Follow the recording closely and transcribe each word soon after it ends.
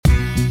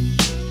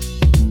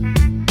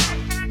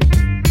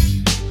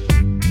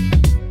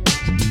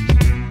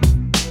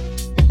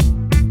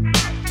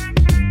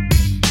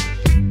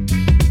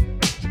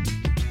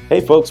Hey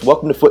folks,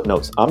 welcome to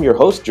Footnotes. I'm your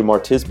host, Jamar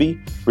Tisby,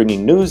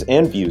 bringing news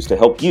and views to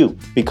help you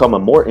become a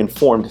more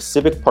informed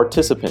civic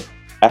participant,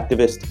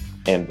 activist,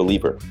 and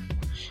believer.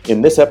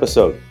 In this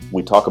episode,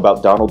 we talk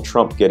about Donald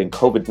Trump getting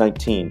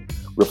COVID-19,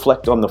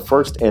 reflect on the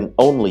first and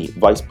only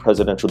vice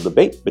presidential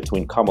debate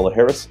between Kamala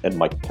Harris and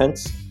Mike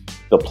Pence,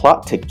 the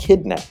plot to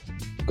kidnap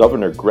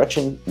Governor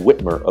Gretchen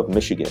Whitmer of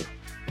Michigan,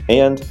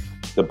 and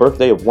the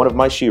birthday of one of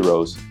my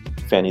sheroes,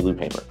 Fannie Lou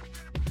Hamer.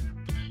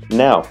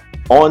 Now,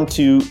 on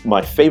to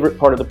my favorite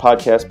part of the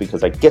podcast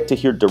because I get to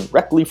hear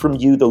directly from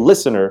you, the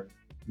listener,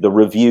 the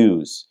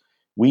reviews.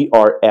 We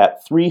are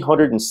at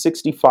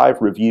 365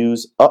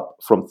 reviews, up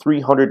from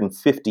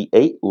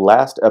 358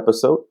 last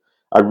episode.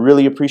 I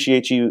really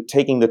appreciate you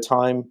taking the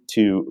time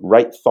to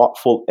write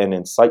thoughtful and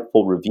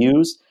insightful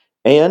reviews.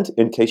 And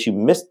in case you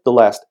missed the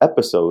last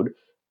episode,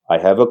 I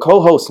have a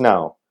co-host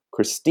now,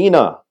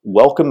 Christina.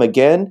 Welcome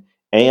again,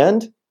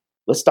 and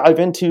let's dive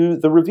into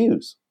the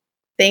reviews.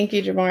 Thank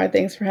you, Jamar.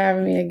 Thanks for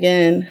having me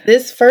again.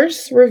 This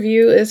first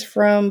review is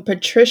from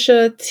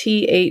Patricia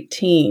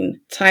T18,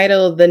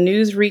 titled The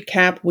News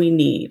Recap We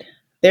Need.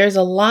 There's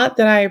a lot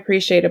that I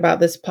appreciate about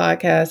this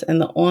podcast and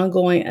the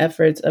ongoing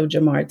efforts of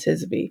Jamar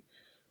Tisby.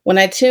 When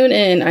I tune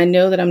in, I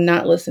know that I'm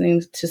not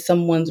listening to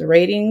someone's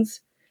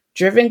ratings,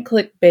 driven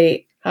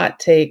clickbait, hot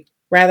take.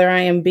 Rather,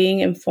 I am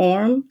being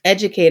informed,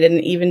 educated,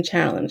 and even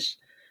challenged.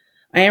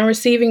 I am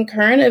receiving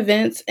current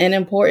events and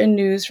important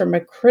news from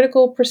a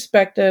critical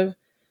perspective,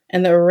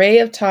 and the array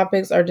of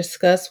topics are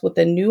discussed with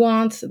a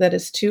nuance that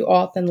is too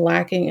often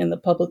lacking in the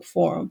public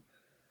forum.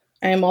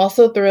 I am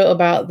also thrilled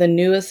about the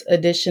newest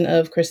edition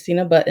of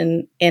Christina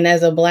Button, and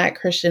as a Black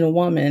Christian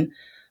woman,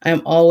 I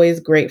am always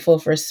grateful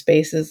for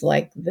spaces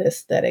like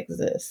this that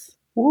exist.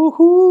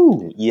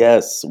 Woohoo!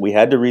 Yes, we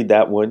had to read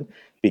that one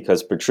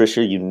because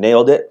Patricia, you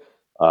nailed it.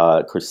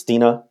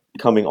 Christina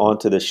coming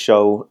onto the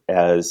show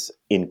has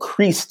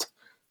increased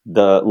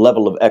the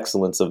level of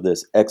excellence of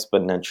this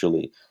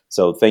exponentially.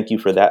 So thank you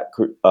for that,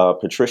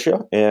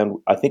 Patricia. And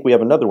I think we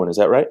have another one. Is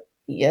that right?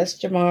 Yes,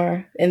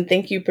 Jamar. And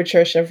thank you,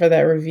 Patricia, for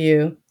that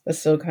review. That's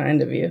so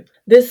kind of you.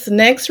 This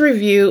next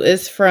review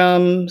is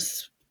from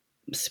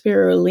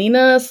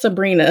Spirulina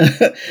Sabrina.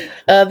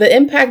 The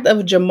impact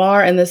of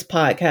Jamar and this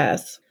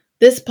podcast.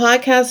 This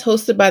podcast,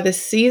 hosted by the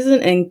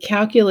seasoned and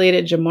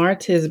calculated Jamar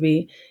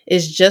Tisby,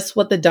 is just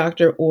what the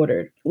doctor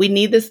ordered. We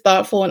need this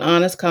thoughtful and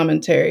honest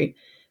commentary,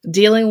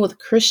 dealing with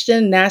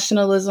Christian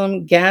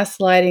nationalism,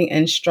 gaslighting,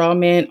 and straw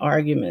man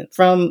arguments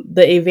from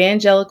the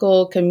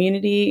evangelical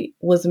community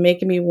was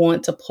making me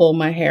want to pull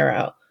my hair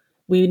out.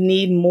 We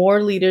need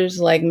more leaders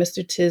like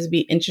Mr.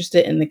 Tisby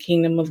interested in the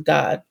kingdom of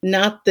God,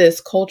 not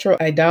this cultural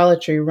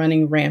idolatry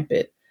running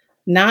rampant.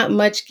 Not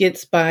much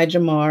gets by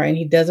Jamar, and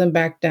he doesn't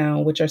back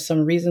down, which are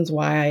some reasons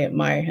why I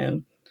admire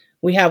him.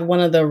 We have one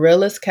of the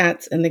realest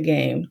cats in the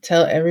game.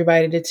 Tell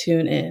everybody to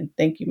tune in.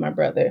 Thank you, my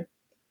brother.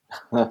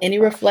 Any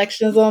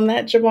reflections on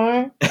that,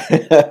 Jamar?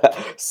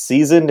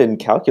 Seasoned and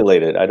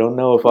calculated. I don't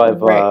know if I've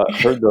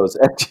heard those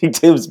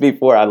adjectives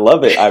before. I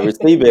love it. I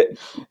receive it.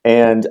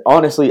 And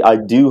honestly, I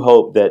do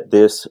hope that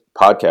this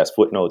podcast,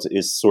 Footnotes,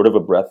 is sort of a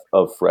breath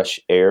of fresh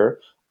air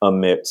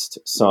amidst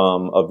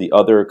some of the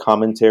other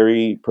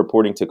commentary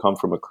purporting to come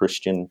from a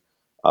Christian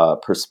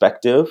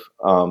perspective.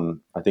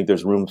 I think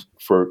there's room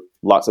for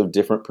lots of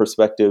different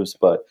perspectives,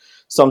 but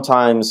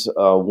sometimes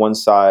one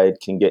side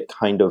can get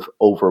kind of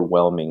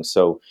overwhelming.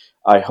 So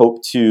I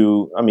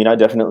I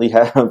definitely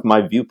have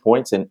my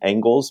viewpoints and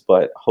angles,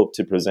 but hope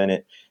to present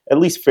it at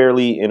least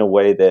fairly in a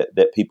way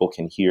that people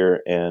can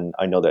hear. And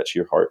I know that's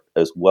your heart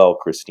as well,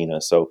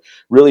 Christina. So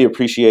really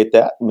appreciate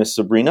that, Miss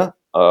Sabrina,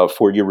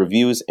 for your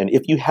reviews. And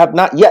if you have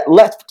not yet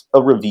left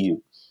a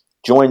review,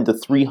 join the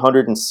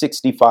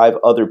 365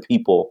 other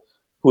people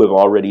who have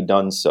already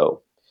done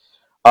so.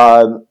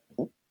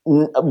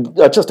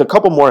 Just a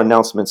couple more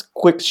announcements.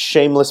 Quick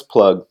shameless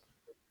plug.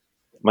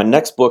 My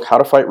next book, How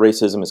to Fight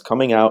Racism, is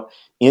coming out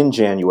in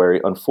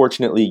January.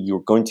 Unfortunately,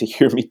 you're going to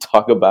hear me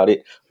talk about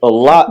it a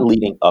lot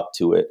leading up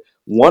to it.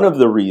 One of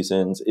the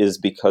reasons is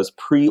because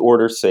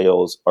pre-order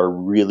sales are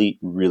really,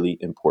 really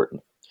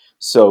important.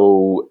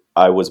 So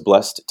I was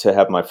blessed to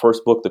have my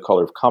first book, The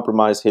Color of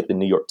Compromise, hit the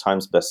New York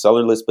Times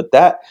bestseller list. But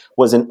that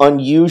was an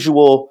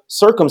unusual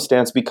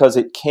circumstance because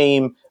it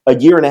came a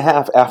year and a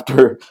half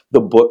after the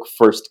book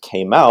first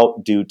came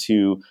out due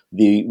to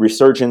the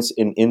resurgence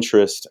in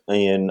interest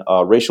in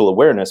racial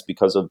awareness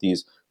because of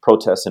these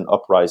protests and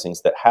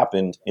uprisings that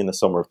happened in the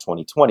summer of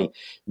 2020.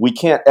 We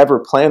can't ever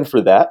plan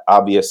for that,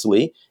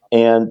 obviously.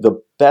 And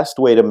the best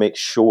way to make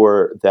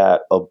sure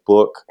that a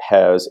book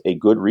has a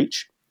good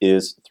reach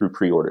is through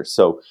pre-order.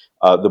 So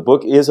the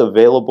book is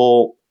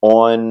available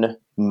on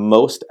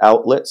most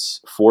outlets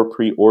for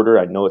pre-order.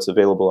 I know it's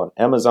available on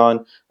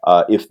Amazon.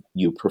 If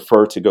you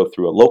prefer to go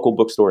through a local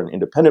bookstore, an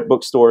independent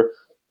bookstore,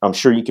 I'm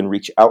sure you can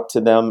reach out to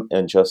them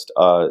and just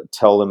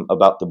tell them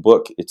about the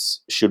book. It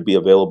should be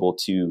available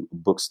to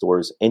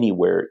bookstores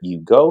anywhere you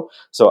go.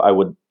 So I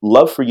would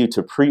love for you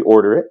to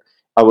pre-order it.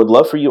 I would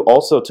love for you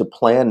also to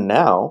plan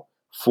now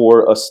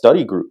for a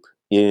study group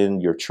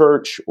in your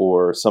church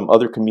or some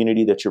other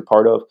community that you're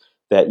part of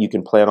that you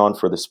can plan on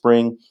for the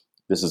spring.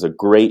 This is a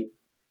great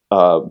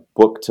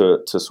book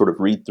to sort of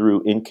read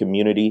through in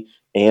community,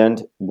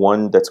 and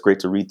one that's great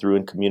to read through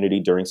in community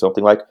during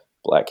something like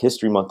Black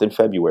History Month in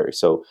February.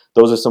 So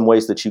those are some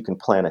ways that you can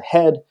plan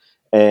ahead.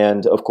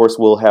 And of course,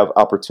 we'll have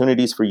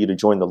opportunities for you to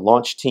join the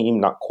launch team,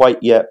 not quite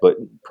yet, but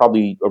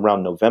probably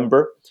around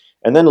November.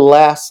 And then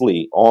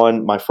lastly,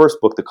 on my first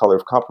book, The Color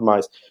of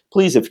Compromise,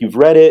 please, if you've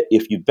read it,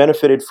 if you've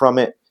benefited from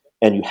it,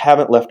 and you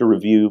haven't left a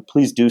review,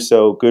 please do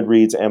so.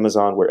 Goodreads,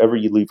 Amazon, wherever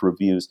you leave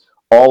reviews,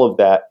 all of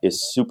that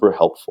is super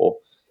helpful.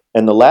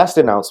 And the last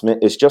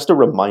announcement is just a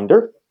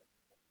reminder.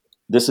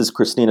 This is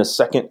Christina's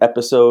second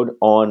episode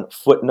on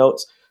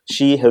Footnotes.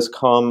 She has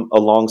come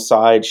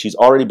alongside, she's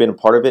already been a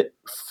part of it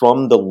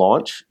from the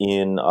launch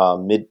in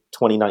mid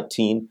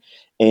 2019.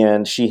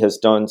 And she has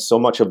done so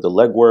much of the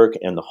legwork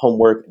and the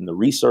homework and the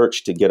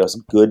research to get us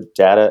good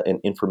data and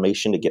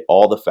information to get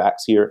all the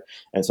facts here.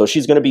 And so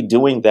she's going to be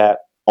doing that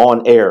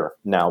on air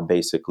now,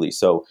 basically.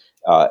 So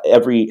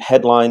every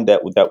headline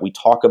that we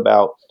talk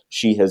about,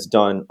 she has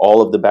done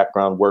all of the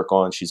background work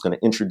on. She's going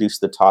to introduce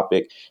the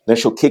topic. Then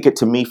she'll kick it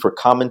to me for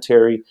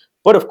commentary.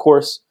 But of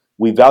course,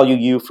 we value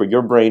you for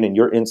your brain and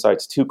your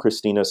insights too,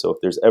 Christina. So if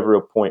there's ever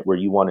a point where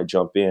you want to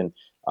jump in,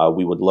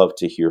 we would love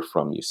to hear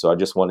from you. So I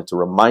just wanted to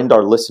remind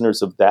our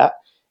listeners of that.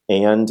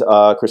 And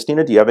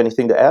Christina, do you have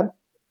anything to add?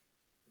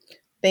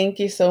 Thank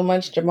you so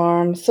much,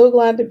 Jamar. I'm so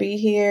glad to be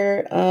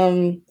here.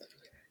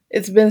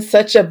 It's been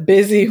such a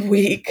busy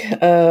week.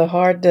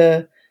 Hard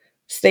to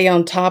stay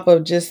on top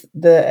of just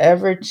the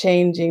ever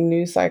changing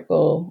news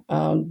cycle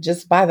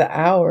just by the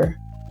hour.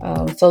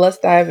 So let's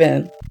dive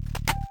in.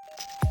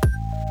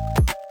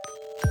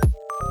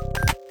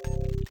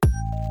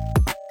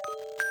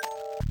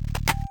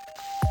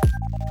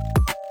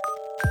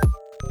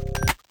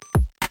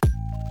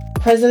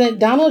 President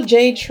Donald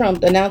J.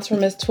 Trump announced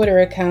from his Twitter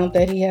account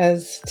that he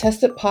has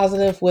tested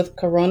positive with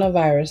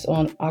coronavirus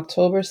on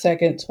October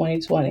 2nd,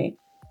 2020,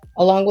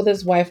 along with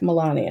his wife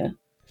Melania.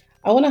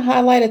 I want to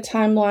highlight a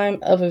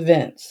timeline of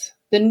events.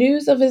 The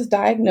news of his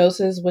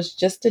diagnosis was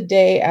just a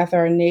day after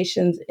our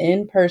nation's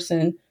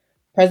in-person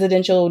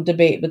presidential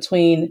debate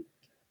between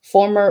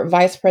former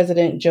Vice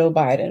President Joe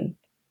Biden.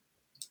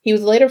 He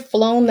was later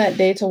flown that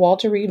day to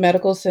Walter Reed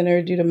Medical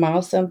Center due to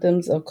mild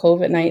symptoms of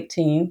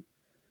COVID-19.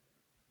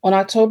 On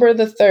October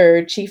the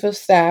 3rd, Chief of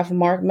Staff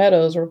Mark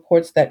Meadows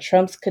reports that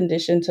Trump's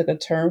condition took a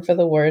turn for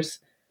the worse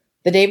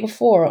the day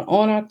before,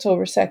 on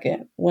October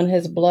 2nd, when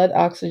his blood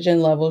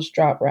oxygen levels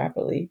dropped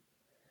rapidly.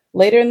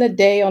 Later in the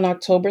day, on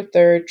October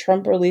 3rd,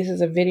 Trump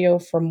releases a video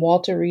from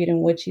Walter Reed in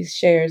which he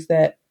shares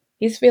that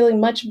he's feeling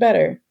much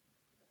better.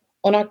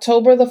 On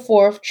October the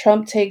 4th,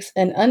 Trump takes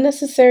an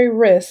unnecessary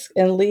risk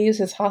and leaves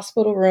his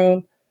hospital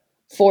room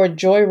for a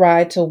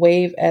joyride to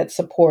wave at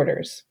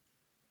supporters.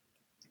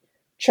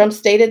 Trump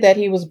stated that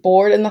he was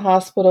bored in the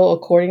hospital,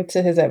 according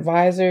to his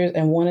advisors,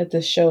 and wanted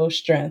to show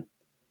strength.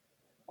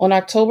 On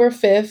October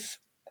 5th,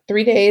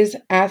 3 days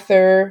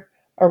after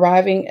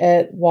arriving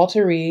at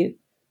Walter Reed,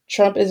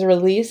 Trump is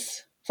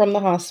released from the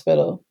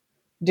hospital.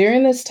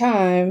 During this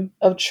time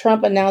of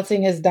Trump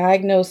announcing his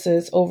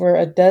diagnosis, over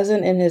a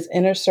dozen in his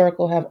inner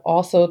circle have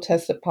also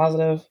tested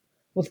positive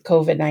with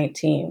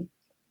COVID-19.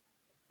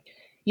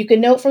 You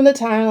can note from the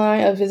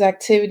timeline of his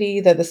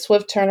activity that the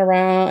swift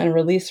turnaround and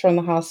release from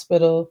the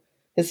hospital,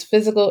 his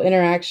physical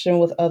interaction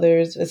with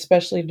others,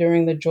 especially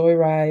during the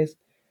joyrides,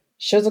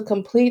 shows a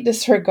complete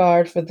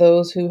disregard for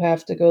those who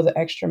have to go the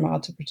extra mile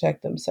to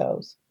protect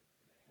themselves.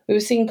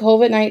 We've seen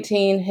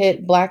COVID-19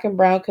 hit Black and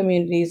Brown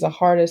communities the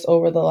hardest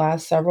over the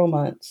last several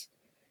months.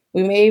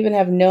 We may even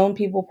have known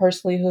people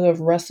personally who have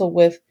wrestled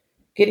with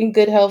getting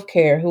good health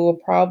care, who will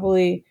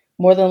probably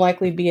more than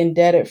likely be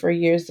indebted for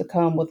years to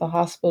come with the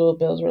hospital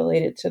bills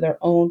related to their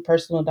own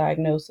personal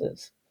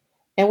diagnosis.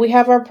 And we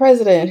have our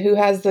president who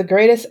has the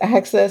greatest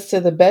access to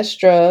the best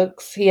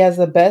drugs. He has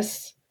the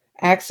best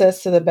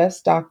access to the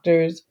best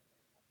doctors.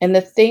 And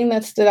the thing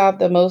that stood out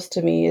the most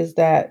to me is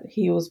that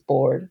he was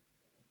bored.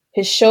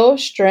 His show of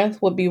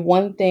strength would be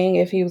one thing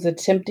if he was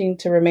attempting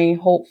to remain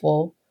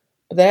hopeful,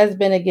 but that has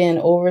been again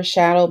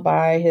overshadowed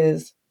by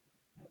his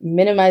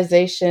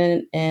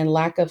minimization and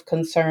lack of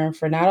concern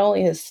for not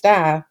only his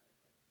staff,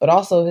 but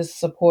also his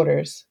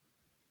supporters.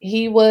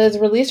 He was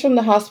released from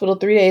the hospital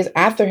 3 days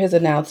after his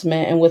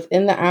announcement, and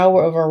within the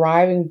hour of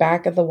arriving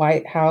back at the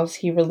White House,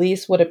 he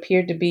released what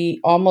appeared to be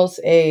almost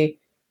a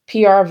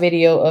PR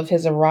video of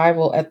his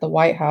arrival at the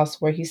White House,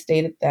 where he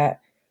stated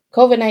that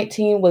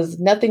COVID-19 was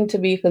nothing to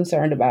be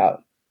concerned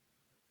about.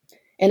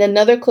 In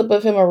another clip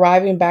of him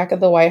arriving back at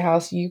the White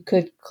House, you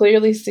could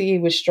clearly see he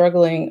was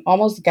struggling,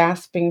 almost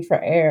gasping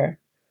for air.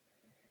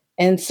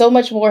 And so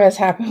much more has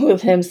happened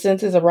with him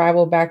since his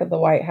arrival back at the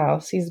White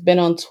House. He's been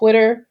on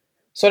Twitter,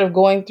 sort of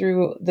going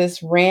through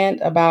this rant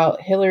about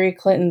Hillary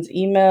Clinton's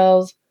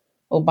emails,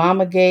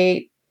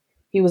 Obamagate.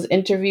 He was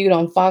interviewed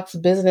on Fox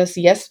Business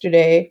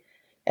yesterday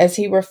as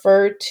he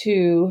referred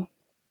to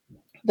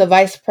the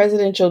vice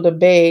presidential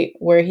debate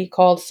where he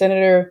called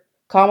Senator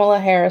Kamala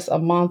Harris a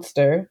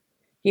monster.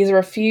 He's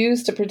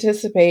refused to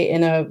participate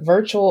in a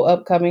virtual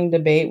upcoming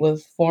debate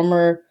with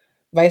former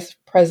Vice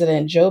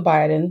President Joe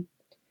Biden.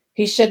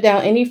 He shut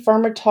down any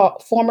former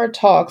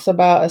talks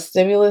about a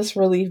stimulus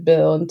relief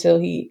bill until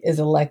he is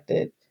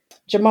elected.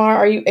 Jamar,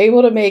 are you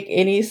able to make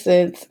any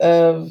sense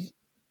of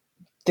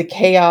the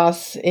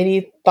chaos?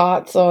 Any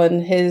thoughts on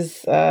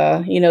his,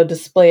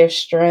 display of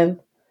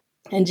strength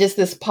and just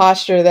this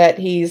posture that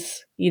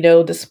he's,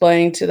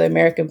 displaying to the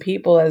American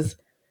people as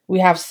we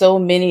have so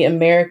many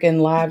American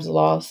lives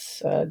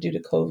lost due to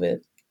COVID?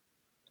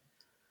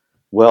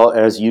 Well,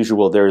 as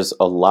usual, there's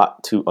a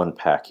lot to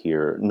unpack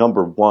here.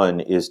 Number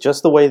one is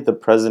just the way the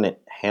president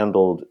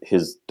handled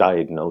his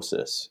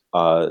diagnosis.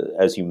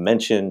 As you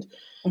mentioned,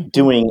 Mm-hmm.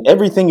 doing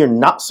everything you're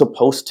not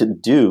supposed to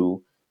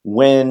do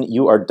when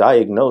you are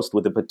diagnosed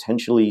with a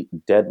potentially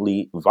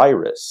deadly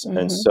virus.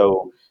 And Mm-hmm.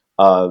 so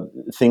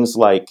things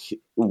like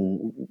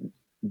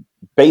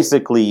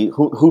basically,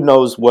 who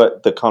knows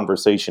what the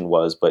conversation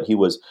was, but he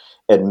was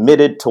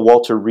admitted to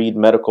Walter Reed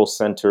Medical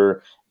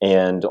Center.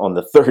 And on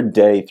the third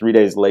day, 3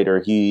 days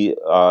later, he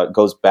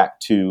goes back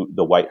to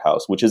the White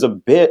House, which is a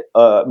bit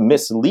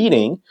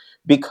misleading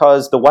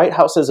because the White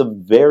House has a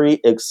very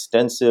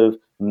extensive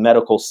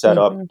medical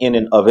setup Mm-hmm. in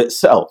and of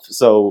itself.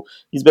 So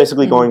he's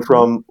basically going Mm-hmm.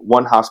 from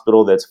one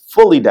hospital that's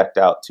fully decked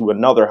out to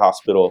another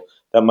hospital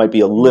that might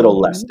be a little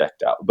less Mm-hmm.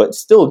 decked out, but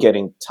still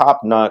getting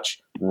top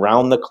notch,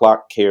 round the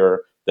clock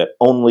care that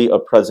only a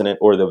president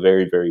or the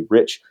very, very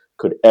rich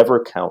could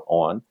ever count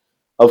on.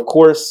 Of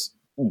course,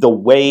 the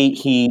way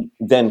he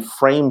then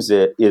frames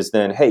it is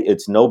then, hey,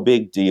 it's no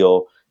big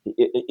deal.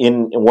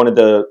 In one of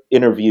the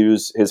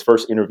interviews, his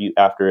first interview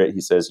after it,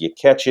 he says, you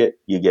catch it,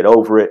 you get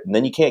over it, and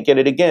then you can't get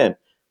it again.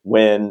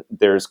 When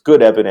there's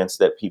good evidence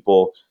that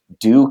people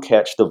do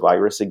catch the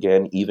virus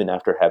again, even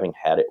after having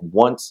had it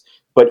once.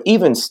 But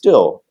even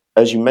still,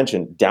 as you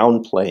mentioned,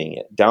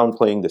 downplaying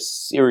the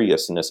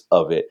seriousness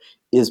of it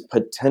is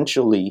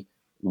potentially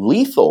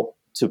lethal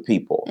to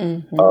people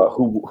Mm-hmm.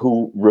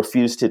 who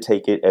refuse to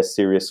take it as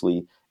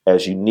seriously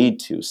as you need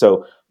to.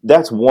 So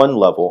that's one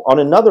level. On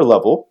another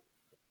level,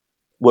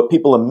 what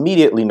people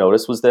immediately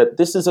noticed was that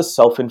this is a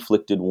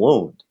self-inflicted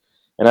wound.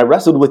 And I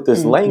wrestled with this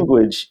Mm-hmm.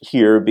 language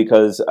here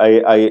because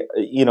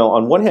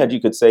on one hand,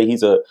 you could say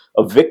he's a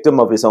victim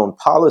of his own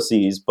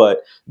policies, but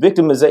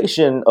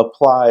victimization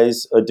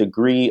applies a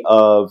degree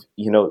of,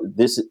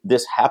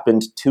 this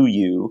happened to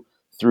you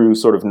through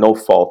sort of no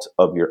fault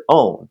of your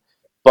own.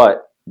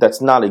 But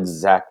that's not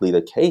exactly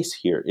the case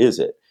here, is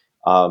it?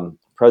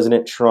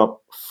 President Trump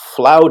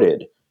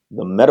flouted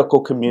the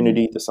medical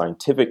community, the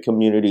scientific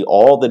community,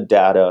 all the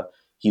data.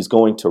 He's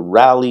going to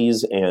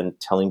rallies and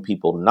telling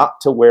people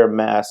not to wear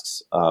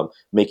masks,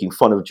 making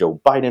fun of Joe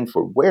Biden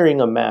for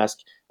wearing a mask,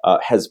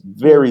 has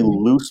very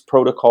Mm-hmm. loose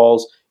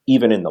protocols,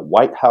 even in the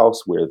White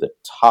House, where the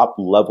top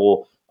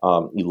level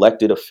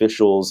elected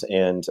officials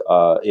and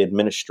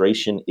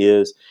administration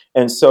is.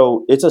 And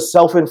so it's a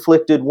self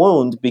inflicted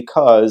wound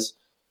because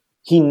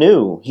he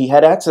knew he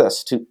had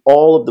access to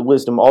all of the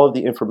wisdom, all of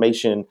the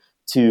information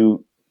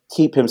to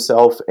keep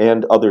himself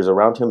and others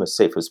around him as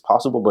safe as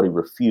possible, but he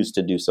refused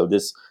to do so.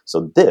 This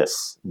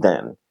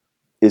then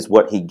is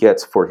what he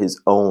gets for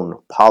his own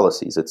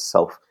policies. It's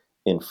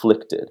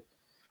self-inflicted.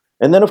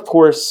 And then, of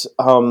course,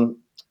 at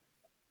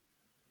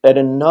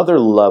another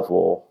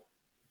level,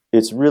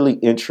 it's really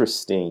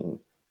interesting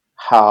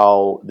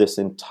how this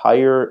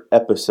entire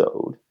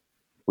episode,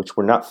 which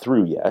we're not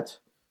through yet,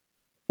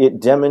 it Mm-hmm.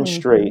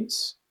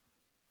 demonstrates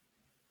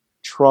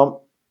Trump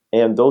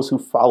and those who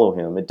follow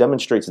him, it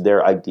demonstrates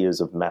their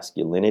ideas of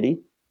masculinity,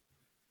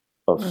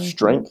 of Mm-hmm.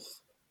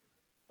 strength,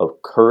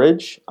 of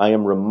courage. I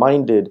am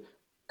reminded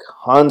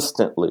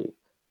constantly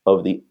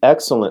of the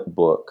excellent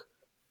book,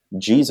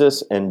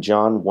 Jesus and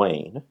John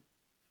Wayne,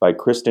 by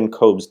Kristen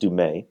Kobes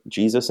Dumais,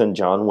 Jesus and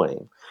John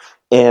Wayne.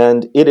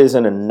 And it is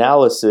an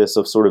analysis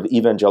of sort of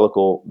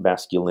evangelical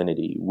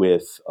masculinity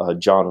with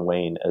John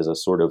Wayne as a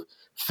sort of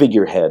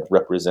figurehead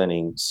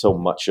representing so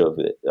much of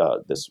it.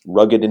 This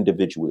rugged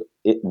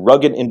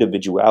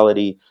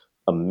individuality,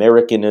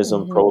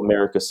 Americanism, Mm-hmm.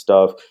 pro-America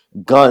stuff,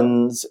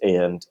 guns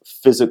and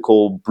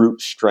physical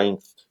brute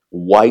strength,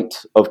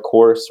 white, of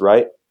course,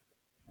 right?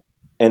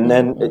 And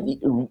then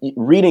Mm-hmm.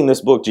 reading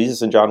this book,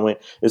 Jesus and John Wayne,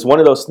 is one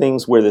of those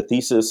things where the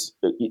thesis,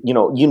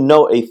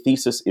 a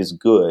thesis is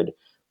good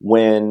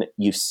when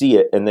you see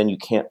it and then you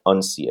can't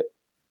unsee it.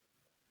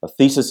 A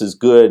thesis is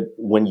good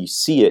when you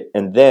see it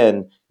and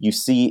then you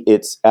see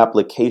its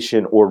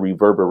application or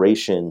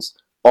reverberations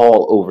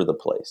all over the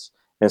place.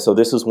 And so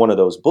this is one of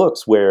those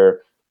books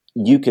where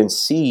you can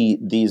see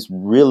these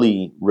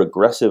really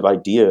regressive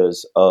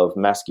ideas of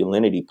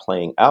masculinity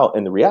playing out.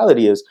 And the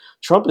reality is,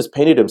 Trump has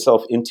painted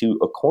himself into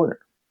a corner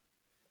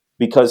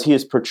because he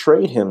has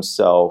portrayed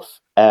himself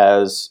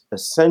as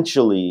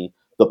essentially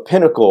the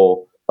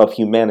pinnacle of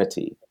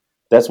humanity.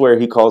 That's where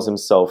he calls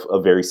himself a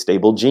very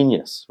stable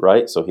genius,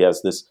 right? So he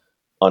has this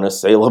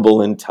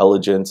unassailable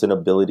intelligence and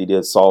ability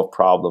to solve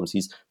problems.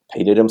 He's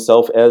painted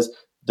himself as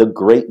the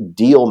great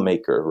deal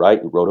maker,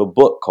 right? He wrote a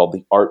book called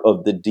The Art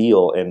of the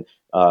Deal and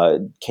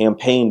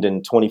campaigned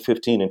in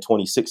 2015 and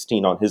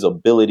 2016 on his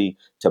ability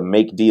to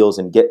make deals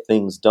and get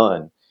things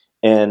done.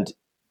 And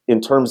in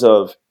terms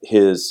of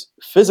his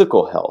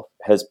physical health,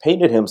 has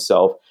painted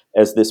himself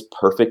as this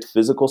perfect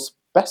physical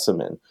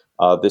specimen,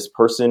 this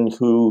person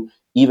who,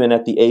 even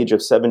at the age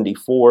of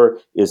 74,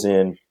 is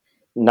in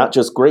not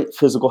just great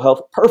physical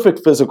health,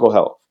 perfect physical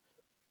health.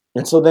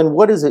 And so then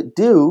what does it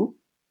do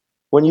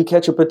when you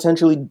catch a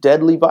potentially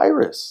deadly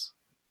virus?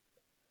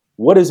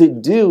 What does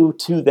it do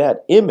to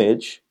that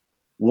image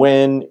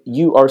when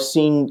you are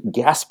seen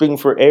gasping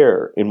for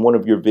air in one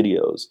of your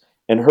videos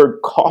and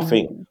heard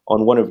coughing Mhm.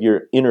 on one of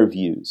your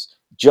interviews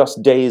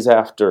just days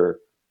after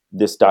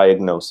this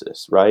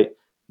diagnosis, right?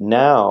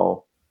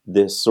 Now,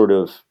 this sort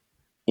of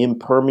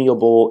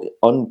impermeable,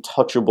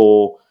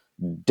 untouchable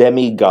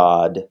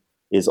demigod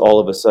is all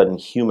of a sudden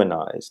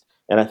humanized.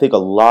 And I think a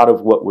lot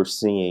of what we're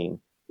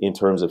seeing in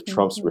terms of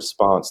Trump's Mhm.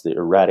 response, the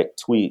erratic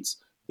tweets,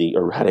 the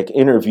erratic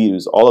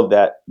interviews, all of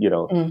that, has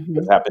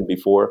Mhm. happened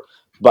before.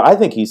 But I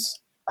think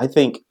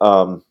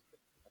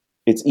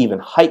it's even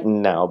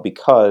heightened now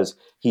because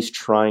he's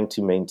trying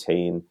to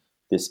maintain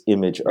this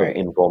image of Right.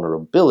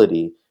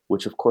 invulnerability,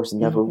 which of course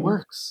never Mhm.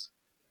 works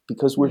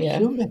because we're Yeah.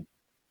 human.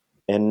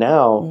 And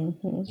now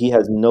Mhm. he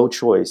has no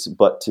choice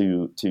but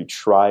to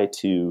try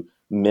to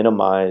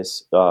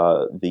minimize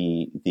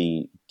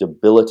the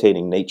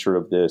debilitating nature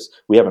of this.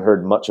 We haven't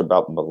heard much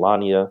about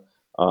Melania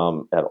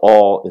at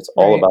all. It's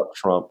all Right. about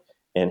Trump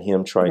and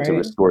him trying to Right.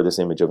 restore this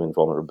image of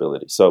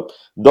invulnerability. So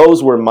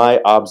those were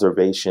my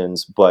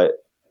observations,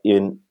 but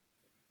in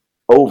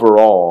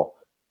overall,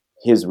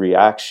 his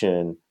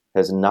reaction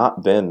has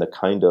not been the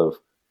kind of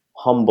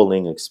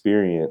humbling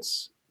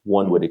experience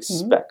one would Mhm.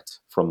 expect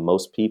from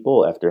most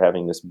people after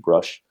having this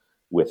brush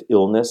with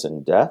illness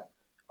and death.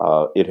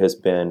 It has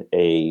been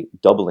a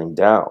doubling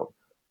down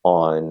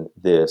on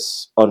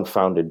this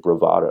unfounded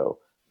bravado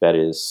that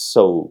is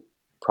so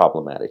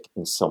problematic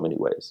in so many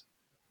ways.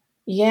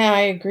 Yeah,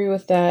 I agree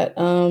with that.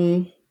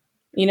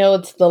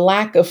 It's the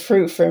lack of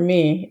fruit for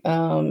me.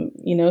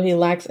 He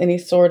lacks any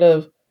sort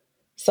of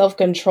self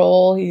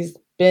control. He's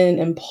been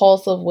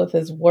impulsive with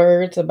his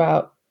words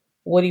about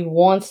what he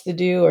wants to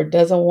do or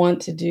doesn't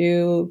want to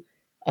do,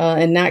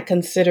 and not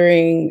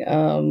considering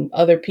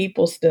other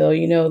people still.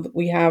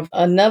 We have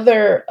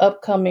another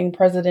upcoming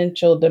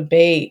presidential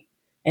debate,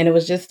 and it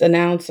was just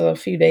announced a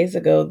few days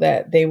ago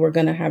that they were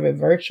going to have it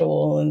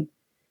virtual. And,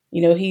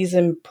 he's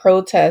in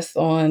protest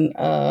on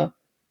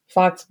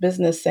Fox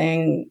Business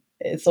saying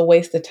it's a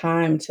waste of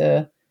time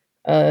to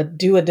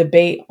do a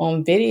debate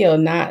on video,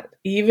 not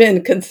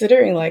even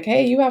considering like,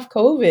 hey, you have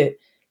COVID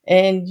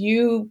and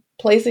you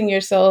placing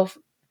yourself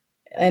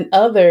and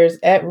others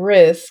at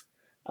risk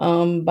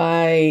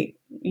by,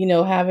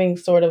 having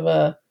sort of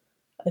a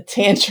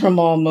tantrum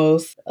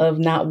almost of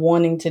not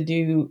wanting to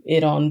do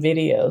it on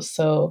video.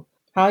 So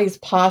how he's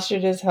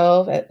postured his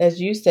health,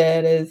 as you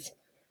said, is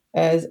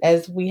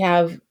as we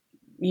have,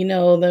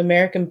 the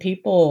American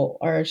people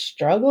are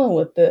struggling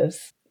with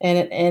this.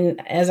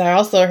 And as I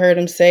also heard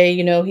him say,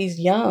 he's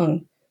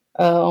young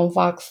on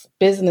Fox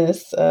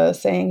Business,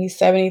 saying he's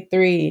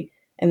 73,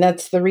 and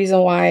that's the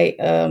reason why.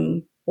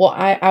 Well,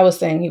 I was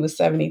saying he was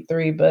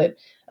 73, but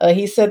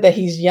he said that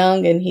he's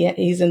young and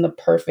he's in the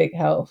perfect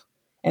health,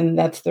 and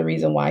that's the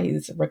reason why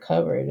he's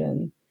recovered.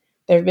 And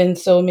there have been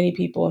so many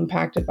people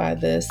impacted by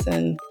this,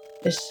 and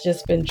it's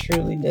just been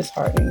truly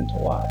disheartening to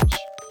watch.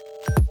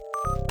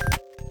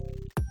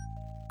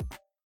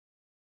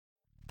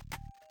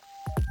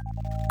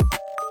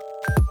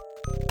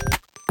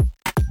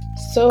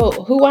 So,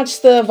 who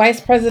watched the vice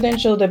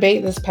presidential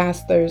debate this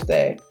past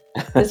Thursday?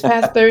 This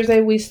past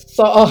Thursday, we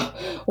saw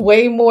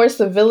way more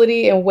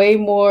civility and way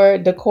more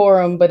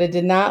decorum, but it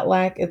did not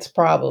lack its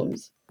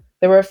problems.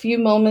 There were a few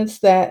moments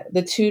that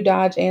the two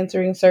dodged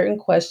answering certain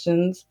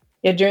questions,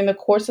 yet during the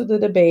course of the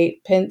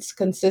debate, Pence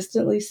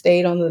consistently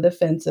stayed on the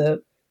defensive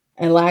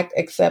and lacked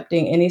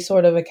accepting any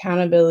sort of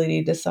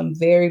accountability to some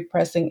very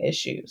pressing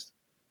issues.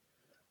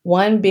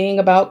 One being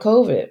about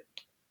COVID.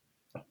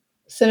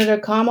 Senator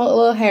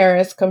Kamala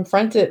Harris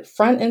confronted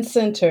front and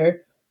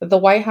center that the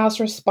White House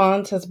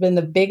response has been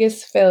the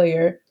biggest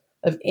failure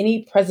of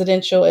any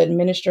presidential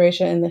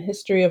administration in the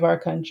history of our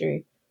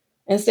country,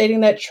 and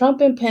stating that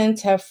Trump and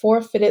Pence have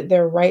forfeited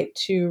their right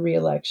to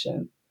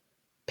reelection.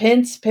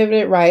 Pence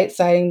pivoted right,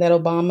 citing that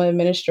Obama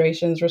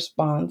administration's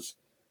response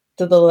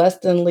to the less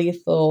than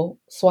lethal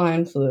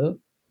swine flu.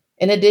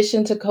 In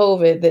addition to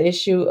COVID, the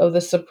issue of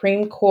the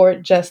Supreme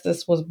Court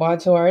justice was brought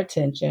to our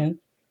attention,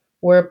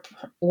 where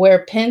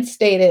where Pence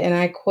stated, and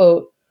I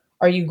quote,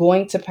 "Are you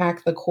going to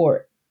pack the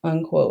court?"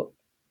 Unquote.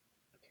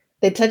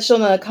 They touched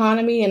on the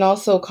economy and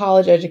also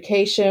college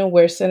education,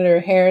 where Senator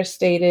Harris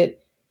stated,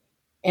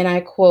 and I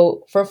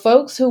quote, "For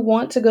folks who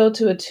want to go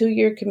to a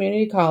 2-year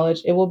community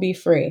college, it will be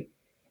free.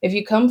 If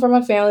you come from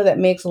a family that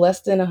makes less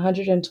than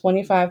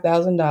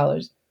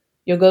 $125,000,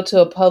 you'll go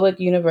to a public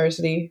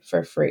university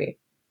for free."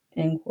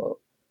 End quote.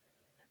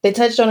 They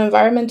touched on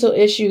environmental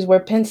issues, where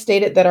Pence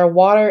stated that our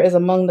water is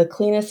among the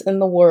cleanest in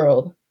the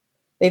world.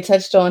 They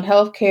touched on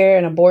healthcare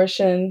and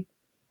abortion,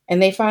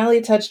 and they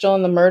finally touched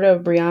on the murder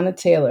of Breonna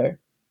Taylor.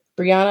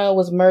 Breonna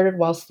was murdered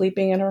while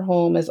sleeping in her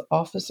home as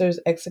officers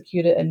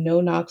executed a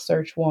no knock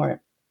search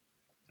warrant.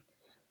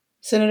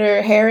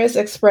 Senator Harris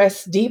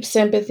expressed deep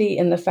sympathy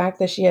in the fact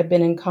that she had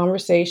been in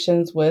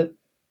conversations with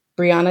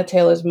Breonna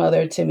Taylor's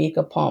mother,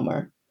 Tamika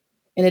Palmer.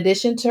 In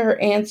addition to her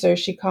answer,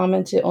 she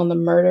commented on the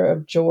murder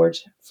of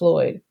George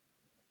Floyd.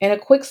 And a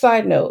quick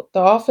side note, the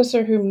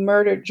officer who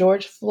murdered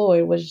George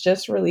Floyd was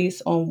just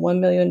released on $1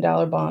 million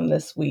bond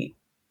this week.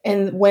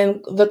 And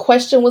when the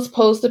question was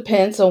posed to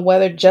Pence on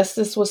whether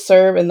justice was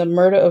served in the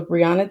murder of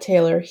Breonna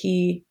Taylor,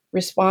 he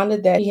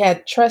responded that he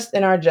had trust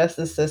in our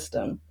justice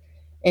system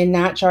and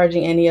not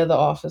charging any of the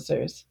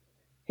officers.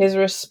 His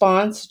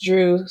response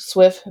drew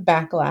swift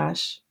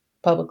backlash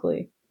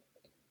publicly.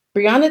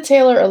 Breonna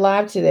Taylor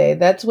alive today,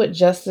 that's what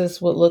justice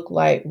would look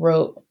like,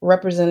 wrote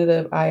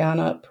Representative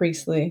Ayanna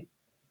Priestley.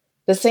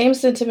 The same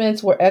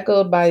sentiments were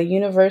echoed by the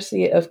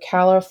University of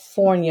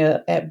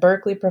California at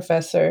Berkeley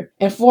professor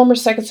and former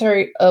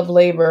Secretary of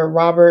Labor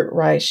Robert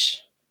Reich.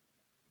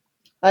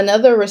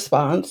 Another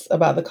response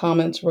about the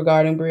comments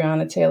regarding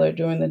Breonna Taylor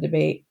during the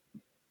debate.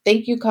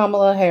 Thank you,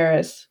 Kamala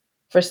Harris,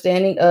 for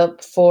standing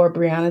up for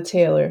Breonna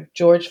Taylor,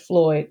 George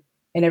Floyd,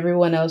 and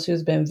everyone else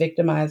who's been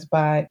victimized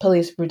by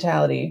police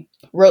brutality,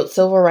 wrote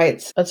civil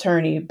rights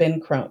attorney Ben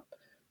Crump,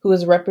 who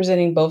is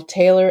representing both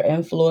Taylor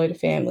and Floyd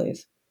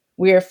families.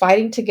 We are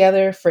fighting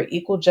together for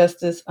equal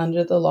justice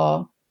under the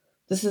law.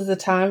 This is a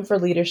time for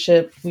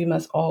leadership. We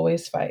must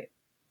always fight.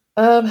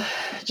 Um,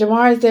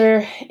 Jamar, is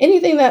there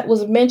anything that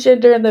was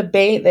mentioned during the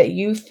debate that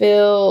you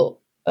feel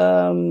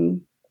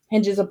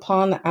hinges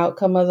upon the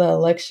outcome of the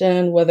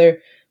election?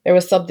 Whether there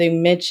was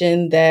something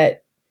mentioned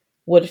that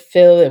would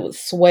feel it would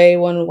sway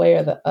one way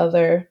or the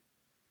other,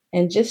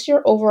 and just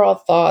your overall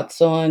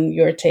thoughts on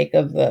your take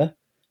of the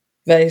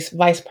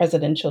vice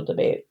presidential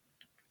debate.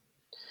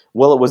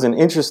 Well, it was an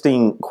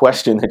interesting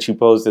question that you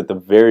posed at the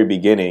very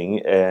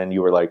beginning, and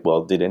you were like,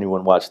 "Well, did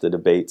anyone watch the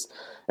debates?"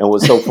 And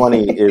what's so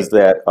funny is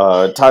that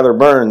Tyler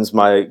Burns,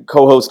 my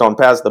co-host on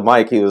Pass the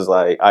Mic, he was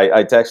like,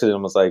 I texted him,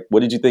 I was like,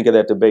 "What did you think of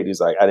that debate?"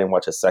 He's like, "I didn't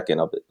watch a second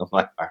of it." I'm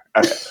like,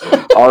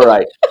 "All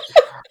right,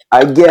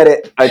 I get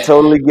it. I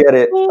totally get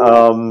it."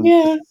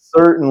 Yeah.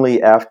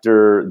 Certainly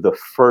after the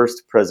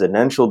first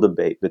presidential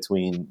debate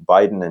between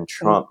Biden and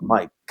Trump,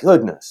 my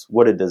goodness,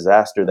 what a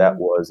disaster that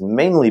was.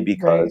 Mainly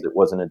because Right. it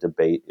wasn't a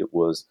debate. It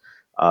was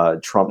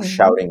Trump Mm-hmm.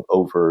 shouting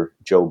over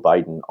Joe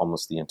Biden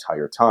almost the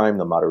entire time,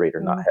 the moderator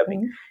not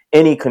having Mm-hmm.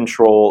 any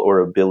control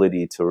or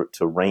ability to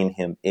rein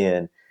him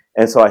in.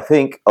 And so I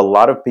think a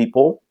lot of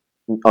people,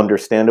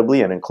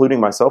 understandably, and including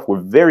myself,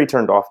 were very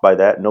turned off by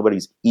that.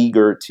 Nobody's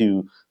eager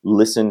to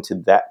listen to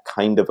that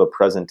kind of a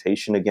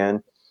presentation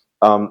again.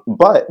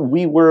 But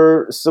we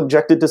were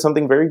subjected to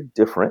something very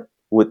different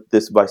with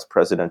this vice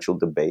presidential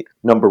debate.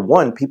 Number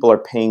one, people are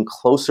paying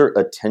closer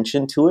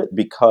attention to it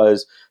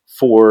because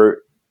for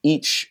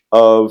each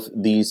of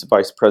these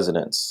vice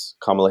presidents,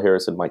 Kamala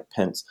Harris and Mike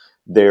Pence,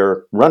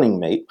 their running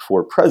mate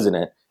for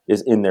president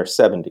is in their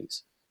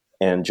 70s.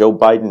 And Joe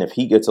Biden, if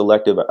he gets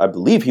elected, I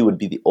believe he would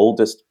be the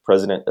oldest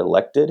president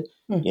elected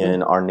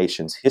in our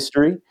nation's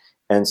history.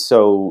 And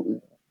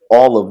so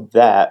all of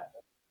that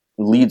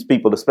leads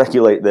people to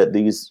speculate that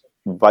these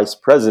vice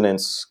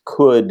presidents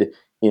could,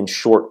 in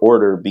short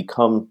order,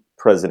 become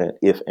president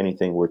if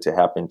anything were to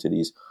happen to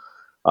these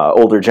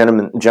older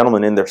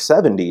gentlemen in their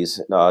 70s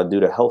due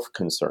to health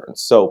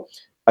concerns. So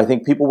I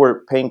think people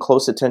were paying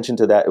close attention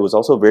to that. It was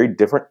also a very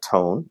different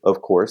tone,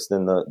 of course,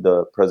 than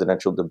the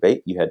presidential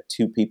debate. You had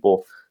two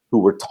people who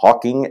were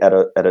talking at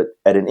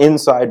an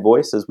inside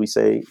voice, as we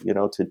say,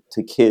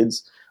 to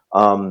kids.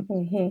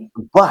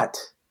 But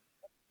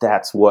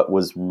that's what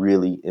was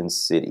really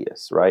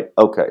insidious, right?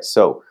 Okay,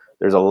 so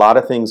there's a lot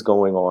of things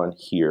going on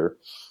here.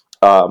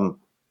 Um,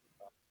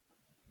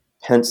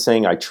 Pence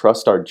saying, "I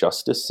trust our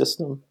justice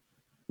system."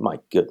 My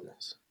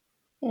goodness,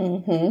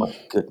 my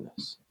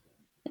goodness.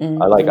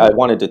 I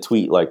wanted to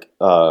tweet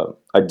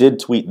I did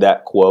tweet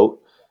that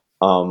quote,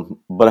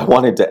 but I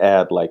wanted to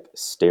add like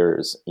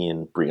stairs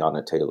in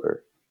Breonna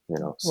Taylor,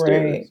 Right.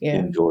 stairs Yeah.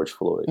 in George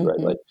Floyd, right?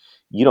 Mm-hmm. Like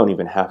you don't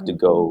even have to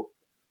go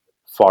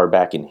far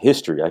back in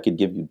history. I could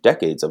give you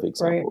decades of Right.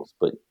 examples,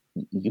 but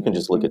you can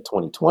just look Mm-hmm. at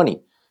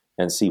 2020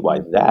 and see why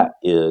Mm-hmm. that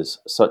is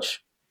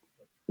such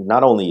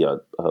not only a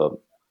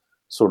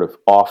sort of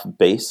off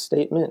base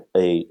statement,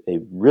 a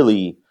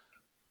really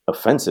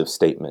offensive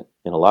statement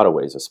in a lot of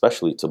ways,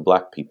 especially to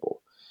Black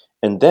people.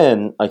 And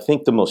then I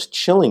think the most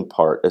chilling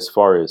part, as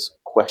far as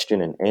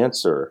question and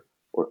answer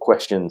or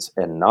questions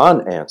and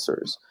non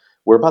answers,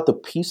 were about the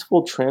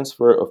peaceful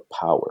transfer of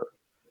power.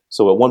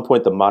 So at one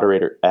point, the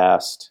moderator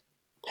asked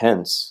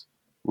Pence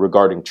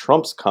regarding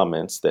Trump's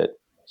comments that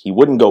he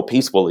wouldn't go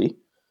peacefully,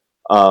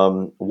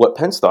 what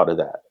Pence thought of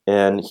that.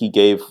 And he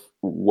gave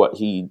what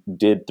he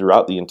did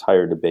throughout the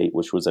entire debate,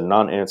 which was a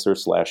non-answer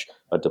slash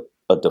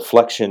a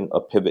deflection, a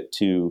pivot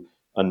to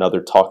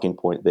another talking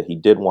point that he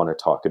did want to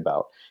talk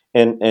about.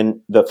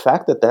 And the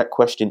fact that that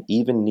question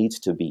even needs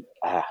to be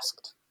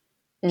asked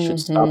should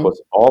stop Mm-hmm.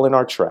 us all in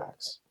our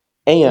tracks.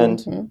 And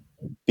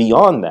Mm-hmm.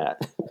 beyond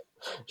that,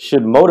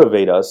 should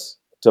motivate us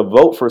to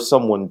vote for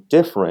someone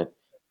different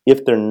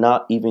if they're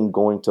not even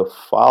going to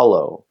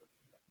follow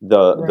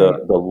the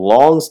Right.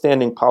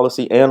 long-standing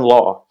policy and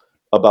law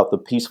about the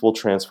peaceful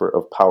transfer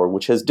of power,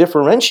 which has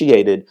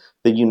differentiated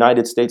the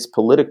United States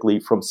politically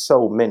from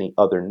so many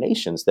other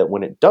nations, that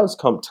when it does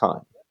come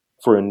time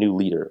for a new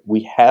leader,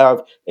 we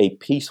have a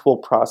peaceful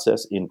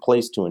process in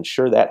place to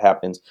ensure that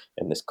happens.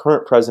 And this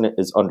current president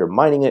is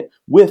undermining it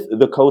with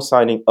the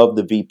co-signing of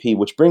the VP,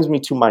 which brings me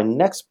to my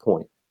next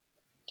point,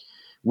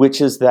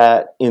 which is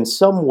that in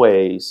some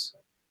ways,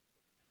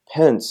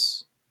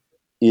 Pence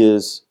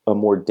is a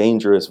more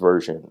dangerous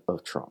version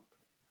of Trump.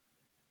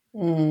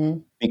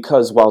 Mm.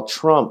 Because while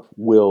Trump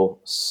will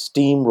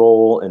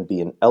steamroll and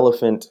be an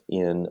elephant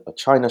in a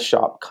china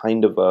shop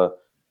kind of a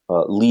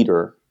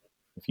leader,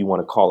 if you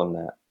want to call him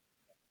that,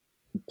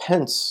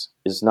 Pence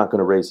is not going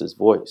to raise his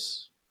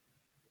voice.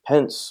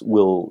 Pence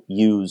will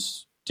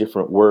use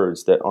different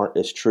words that aren't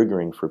as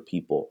triggering for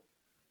people,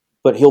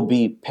 but he'll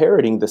be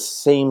parroting the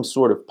same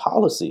sort of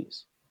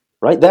policies,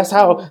 right? That's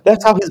how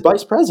he's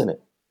vice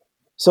president.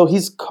 So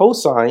he's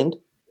co-signed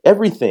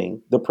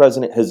everything the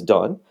president has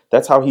done.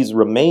 That's how he's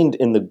remained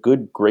in the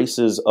good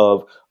graces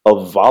of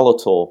a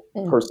volatile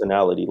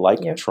personality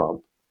like Yep.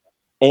 Trump.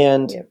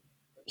 And Yep.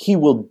 he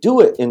will do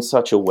it in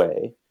such a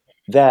way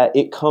that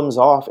it comes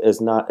off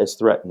as not as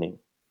threatening.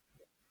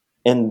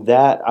 And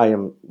that, I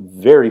am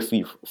very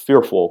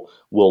fearful,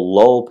 will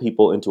lull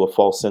people into a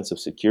false sense of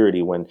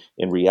security, when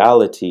in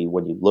reality,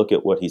 when you look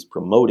at what he's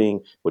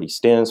promoting, what he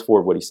stands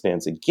for, what he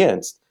stands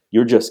against,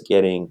 you're just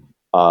getting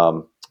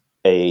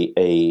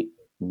a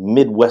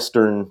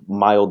Midwestern,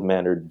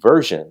 mild-mannered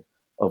version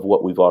of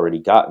what we've already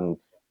gotten,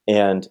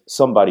 and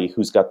somebody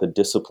who's got the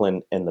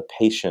discipline and the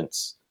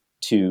patience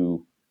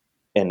to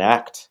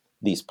enact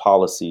these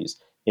policies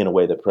in a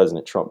way that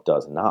President Trump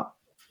does not.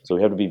 So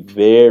we have to be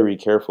very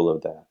careful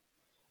of that.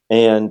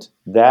 And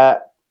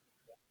that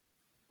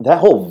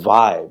whole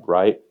vibe,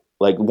 right?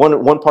 Like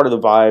one part of the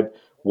vibe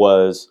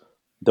was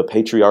the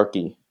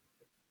patriarchy,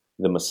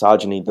 the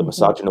misogyny, the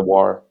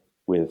misogynoir,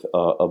 with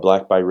a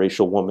black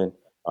biracial woman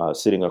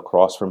sitting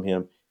across from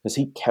him, because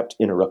he kept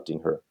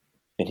interrupting her,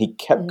 and he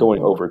kept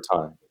going over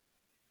time.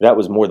 That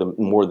was more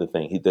the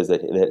thing. He does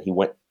that he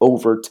went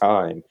over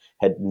time,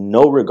 had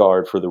no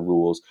regard for the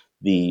rules.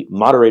 The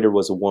moderator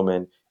was a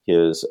woman.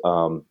 His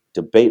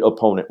debate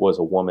opponent was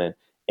a woman,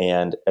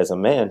 and as a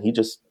man, he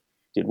just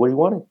did what he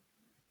wanted.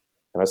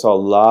 And I saw a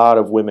lot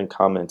of women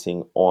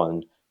commenting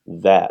on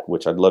that,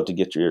 which I'd love to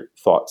get your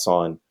thoughts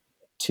on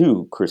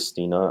too,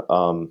 Christina.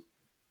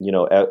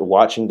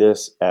 Watching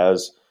this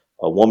as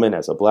a woman,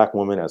 as a black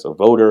woman, as a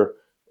voter,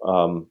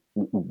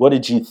 what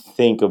did you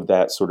think of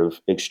that sort of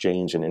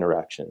exchange and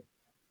interaction?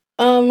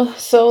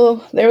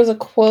 So there was a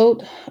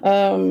quote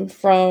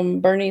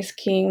from Bernice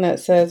King that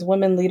says,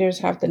 "Women leaders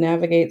have to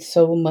navigate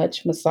so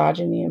much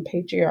misogyny and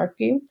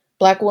patriarchy.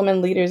 Black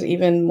women leaders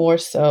even more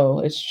so.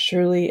 It's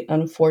truly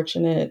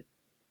unfortunate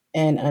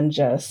and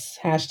unjust."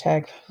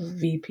 Hashtag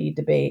VP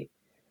debate.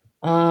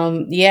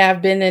 Yeah,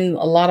 I've been in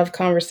a lot of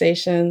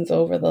conversations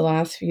over the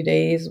last few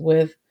days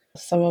with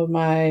some of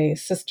my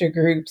sister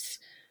groups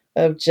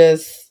of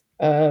just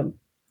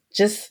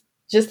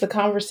just the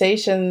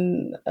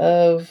conversation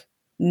of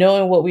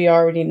knowing what we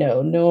already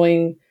know,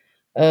 knowing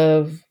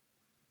of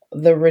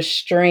the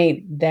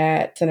restraint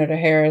that Senator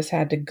Harris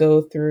had to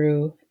go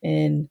through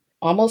in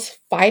almost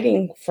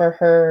fighting for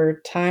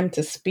her time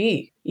to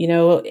speak,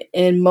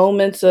 in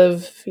moments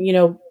of,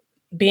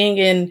 being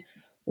in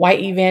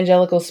white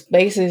evangelical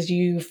spaces.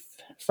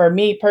 For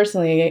me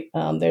personally,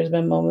 there's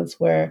been moments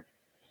where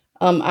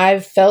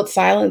I've felt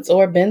silence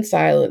or been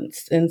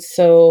silenced. And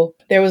so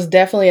there was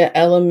definitely an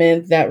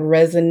element that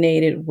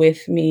resonated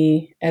with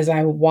me as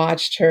I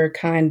watched her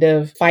kind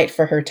of fight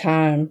for her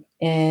time.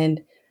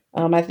 And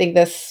I think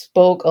that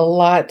spoke a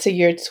lot to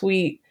your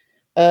tweet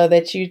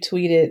that you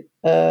tweeted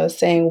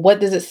saying, "What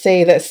does it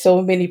say that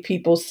so many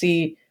people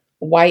see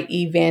white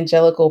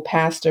evangelical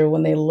pastor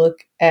when they look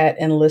at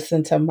and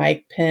listen to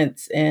Mike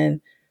Pence?" And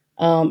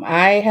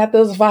I had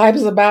those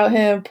vibes about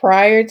him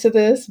prior to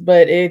this,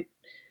 but it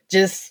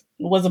just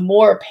was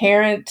more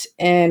apparent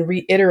and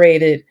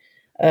reiterated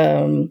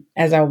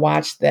as I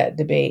watched that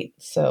debate.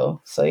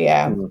 So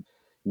yeah. Mhm.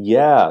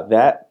 Yeah,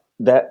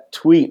 that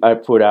tweet I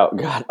put out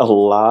got a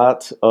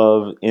lot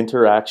of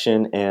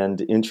interaction and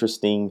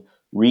interesting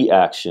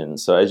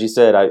reactions. So as you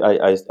said,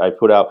 I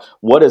put out,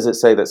 what does it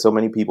say that so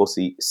many people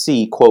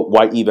see quote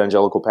white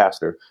evangelical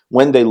pastor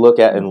when they look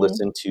at and Mm-hmm.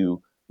 listen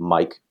to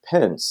Mike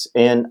Pence?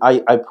 And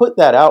I put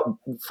that out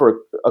for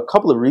a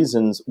couple of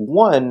reasons.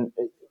 One,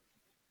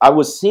 I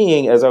was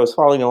seeing, as I was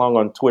following along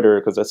on Twitter,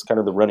 because that's kind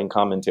of the running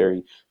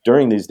commentary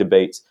during these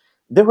debates,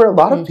 there were a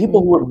lot of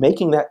people Mm-hmm. who were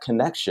making that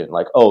connection,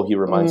 like, "Oh, he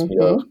reminds me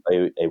of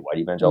Mm-hmm. a white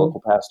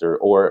evangelical pastor,"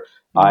 or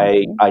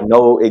Mm-hmm. I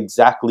know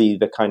exactly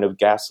the kind of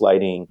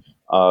gaslighting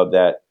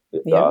that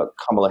Yep.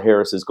 Kamala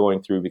Harris is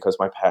going through because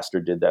my pastor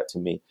did that to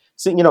me."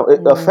 So, it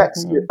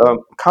affects Mm-hmm.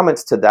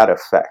 comments to that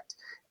effect.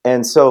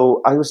 And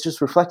so I was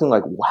just reflecting,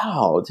 like,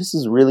 wow, this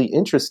is really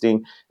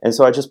interesting. And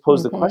so I just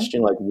posed the Mm-hmm.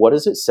 question, like, what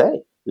does it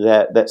say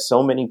that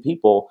so many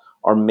people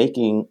are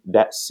making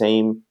that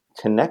same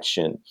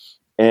connection?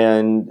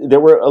 And there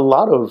were a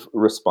lot of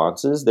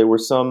responses. There were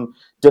some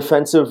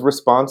defensive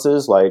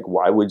responses, like,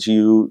 why would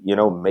you,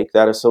 make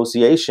that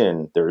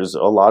association? There's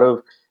a lot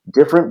of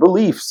different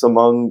beliefs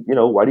among,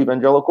 white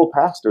evangelical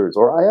pastors,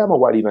 or I am a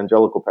white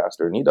evangelical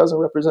pastor and he doesn't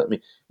represent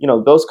me,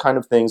 those kind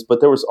of things.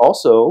 But there was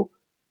also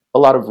a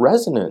lot of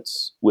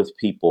resonance with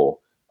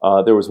people.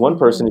 There was one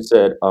person who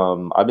said,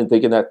 I've been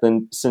thinking that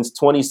since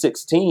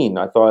 2016.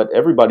 I thought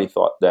everybody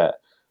thought that.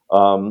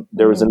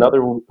 There was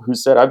another who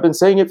said, I've been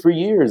saying it for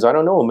years. I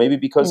don't know, maybe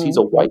because he's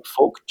a white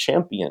folk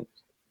champion.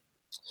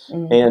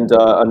 And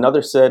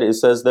another said, it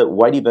says that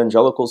white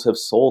evangelicals have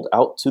sold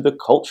out to the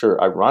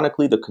culture.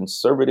 Ironically, the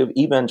conservative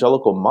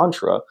evangelical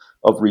mantra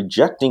of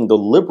rejecting the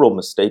liberal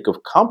mistake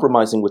of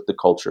compromising with the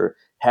culture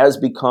has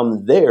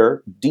become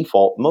their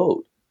default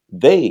mode.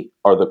 They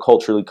are the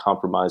culturally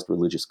compromised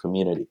religious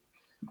community.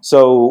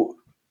 So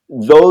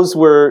those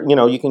were,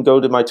 you can go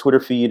to my Twitter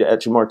feed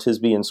at Jemar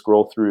Tisby and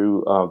scroll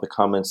through the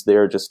comments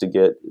there just to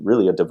get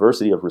really a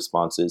diversity of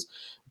responses.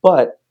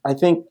 But I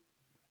think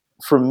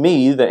for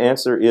me, the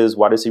answer is,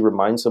 why does he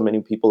remind so many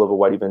people of a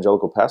white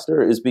evangelical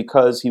pastor? Is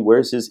because he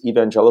wears his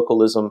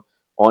evangelicalism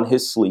on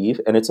his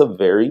sleeve, and it's a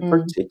very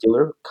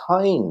particular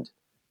kind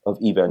of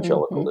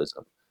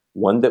evangelicalism,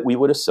 one that we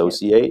would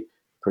associate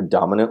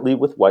predominantly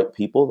with white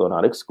people, though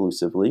not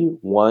exclusively,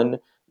 one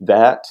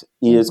that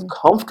is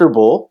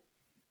comfortable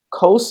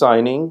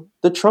co-signing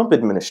the Trump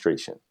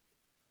administration,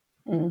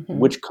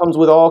 which comes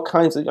with all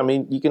kinds of,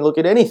 you can look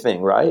at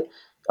anything, right?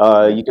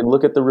 You can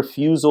look at the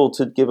refusal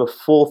to give a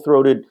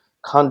full-throated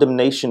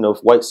condemnation of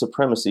white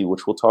supremacy,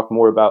 which we'll talk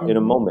more about in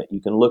a moment.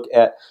 You can look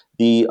at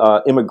the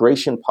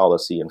immigration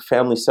policy and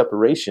family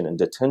separation and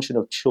detention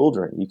of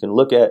children. You can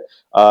look at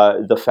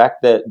the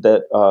fact that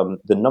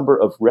the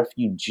number of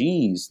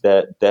refugees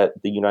that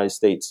the United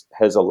States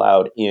has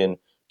allowed in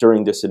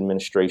during this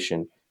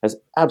administration has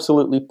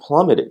absolutely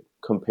plummeted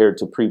compared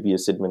to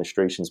previous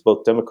administrations,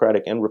 both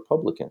Democratic and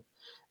Republican.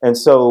 And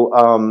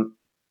so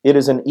it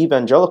is an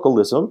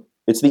evangelicalism.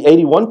 It's the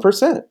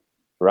 81%.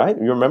 Right?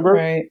 You remember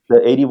the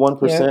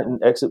 81% in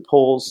exit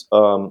polls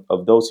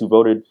of those who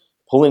voted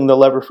pulling the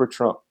lever for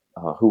Trump,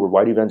 who were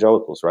white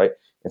evangelicals, right?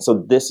 And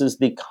so this is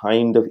the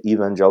kind of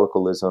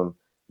evangelicalism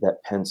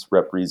that Pence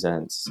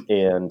represents.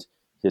 And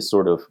his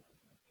sort of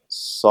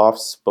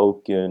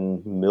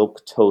soft-spoken,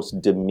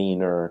 milquetoast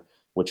demeanor,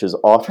 which has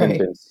often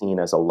been seen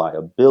as a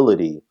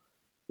liability,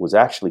 was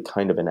actually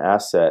kind of an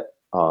asset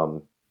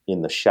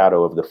in the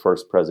shadow of the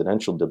first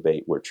presidential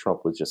debate, where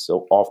Trump was just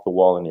so off the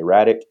wall and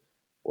erratic.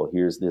 Well,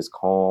 here's this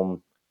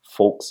calm,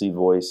 folksy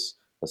voice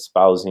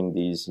espousing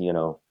these,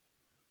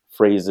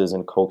 phrases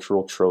and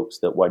cultural tropes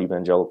that white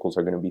evangelicals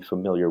are going to be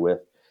familiar with.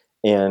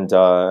 And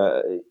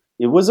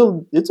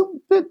it's a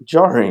bit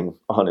jarring,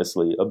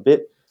 honestly, a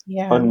bit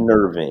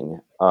unnerving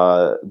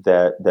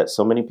that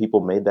so many people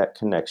made that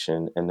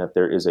connection, and that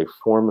there is a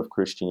form of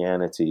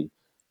Christianity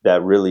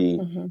that really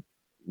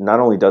not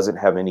only doesn't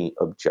have any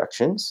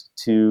objections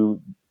to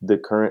the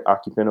current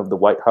occupant of the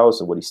White House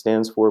and what he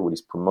stands for, what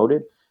he's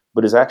promoted,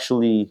 but is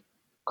actually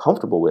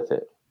comfortable with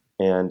it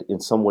and in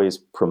some ways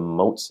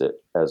promotes it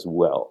as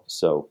well.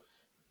 So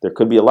there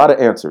could be a lot of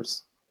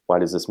answers. Why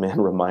does this man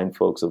remind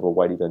folks of a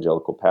white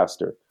evangelical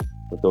pastor?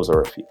 But those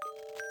are a few.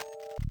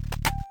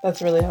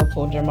 That's really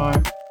helpful,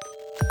 Jemar.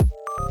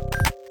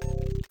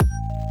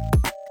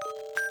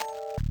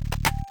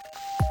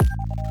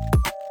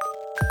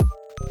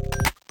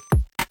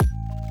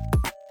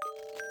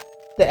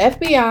 The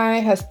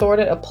FBI has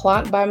thwarted a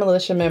plot by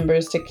militia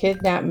members to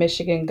kidnap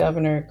Michigan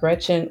Governor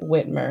Gretchen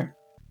Whitmer.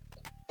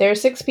 There are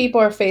 6 people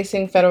are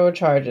facing federal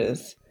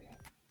charges.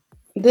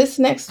 This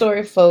next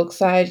story,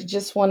 folks, I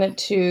just wanted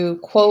to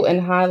quote and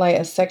highlight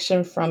a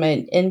section from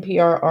an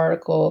NPR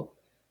article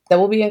that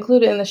will be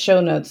included in the show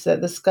notes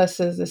that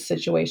discusses the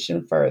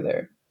situation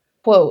further.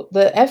 Quote,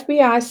 the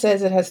FBI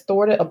says it has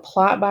thwarted a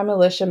plot by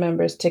militia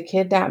members to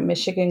kidnap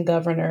Michigan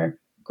Governor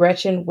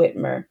Gretchen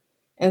Whitmer,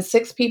 and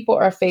 6 people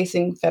are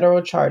facing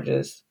federal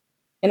charges.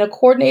 In a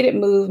coordinated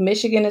move,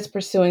 Michigan is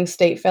pursuing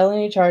state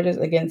felony charges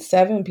against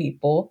 7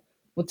 people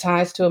with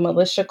ties to a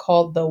militia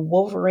called the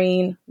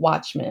Wolverine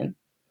Watchmen.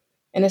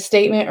 In a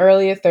statement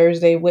earlier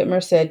Thursday,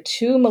 Whitmer said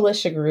 2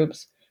 militia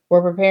groups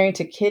were preparing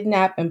to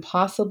kidnap and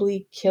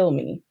possibly kill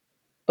me.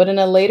 But in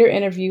a later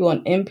interview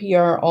on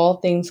NPR All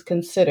Things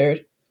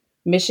Considered,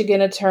 Michigan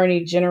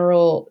Attorney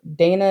General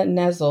Dana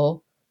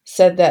Nessel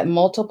said that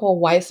multiple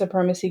white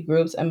supremacy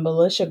groups and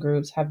militia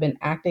groups have been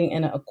acting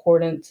in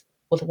accordance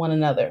with one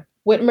another.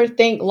 Whitmer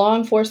thanked law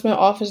enforcement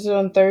officers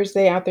on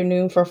Thursday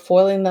afternoon for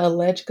foiling the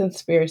alleged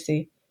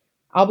conspiracy.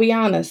 I'll be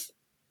honest,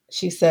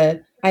 she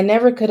said, I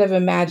never could have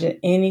imagined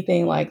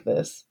anything like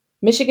this.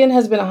 Michigan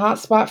has been a hot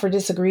spot for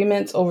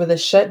disagreements over the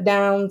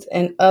shutdowns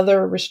and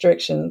other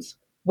restrictions.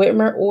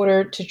 Whitmer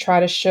ordered to try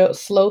to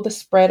slow the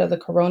spread of the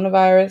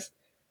coronavirus,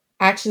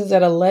 actions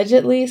that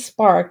allegedly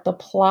sparked the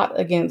plot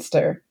against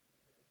her.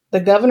 The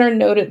governor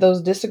noted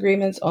those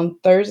disagreements on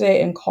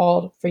Thursday and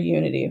called for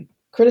unity.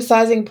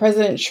 Criticizing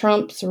President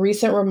Trump's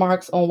recent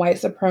remarks on white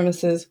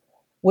supremacists,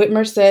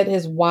 Whitmer said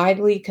his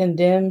widely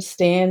condemned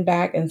stand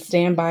back and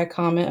stand by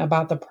comment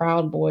about the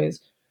Proud Boys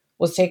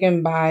was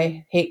taken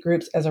by hate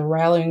groups as a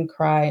rallying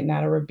cry,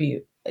 not a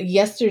rebuke.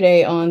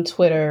 Yesterday on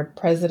Twitter,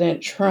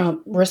 President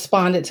Trump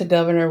responded to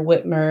Governor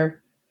Whitmer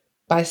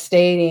by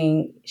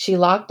stating she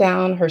locked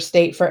down her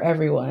state for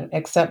everyone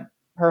except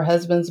her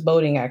husband's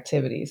boating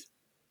activities.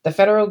 The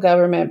federal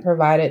government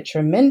provided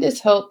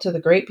tremendous help to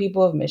the great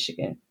people of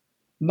Michigan.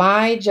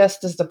 My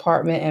Justice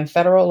Department and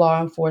federal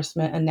law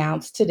enforcement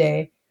announced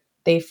today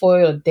they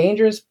foiled a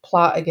dangerous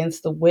plot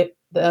against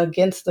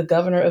the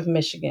governor of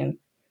Michigan.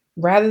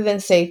 Rather than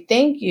say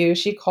thank you,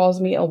 she calls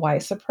me a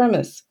white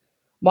supremacist.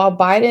 While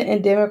Biden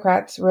and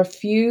Democrats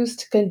refuse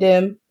to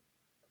condemn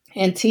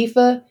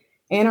Antifa,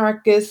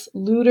 anarchists,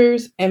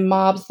 looters, and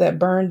mobs that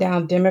burn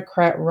down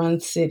Democrat run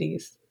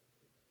cities.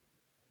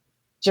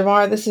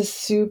 Jamar, this is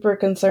super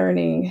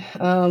concerning.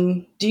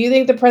 Do you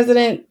think the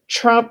President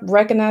Trump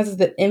recognizes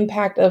the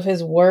impact of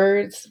his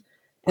words,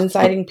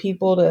 inciting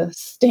people to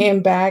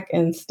stand back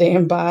and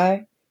stand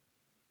by?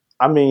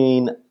 I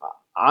mean,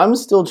 I'm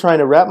still trying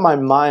to wrap my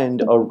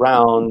mind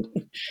around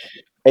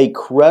a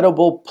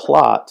credible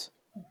plot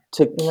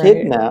to Right.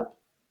 kidnap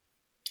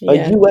a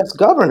Yeah. U.S.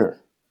 governor.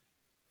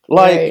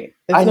 Like, Right.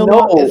 I It's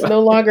know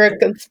no longer a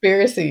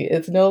conspiracy.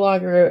 It's no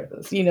longer,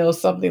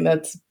 something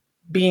that's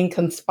being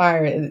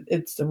conspired.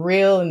 It's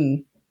real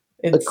and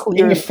a it's in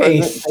clear your and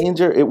present face.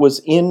 danger. It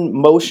was in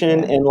motion.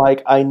 Yeah. And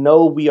like, I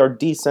know we are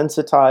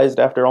desensitized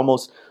after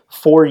almost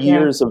 4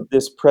 years Yeah. of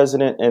this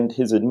president and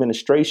his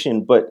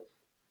administration, but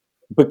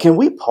can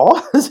we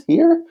pause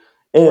here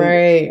and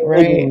Right.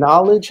 Right.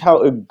 acknowledge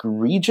how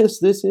egregious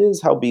this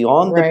is, how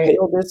beyond the Right.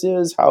 pale this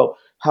is, how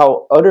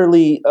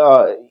utterly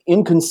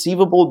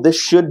inconceivable this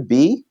should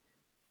be?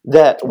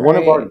 That one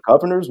of our Right.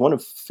 governors, one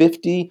of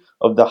 50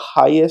 of the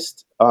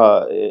highest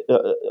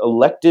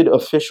elected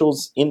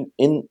officials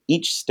in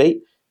each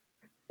state,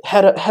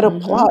 had a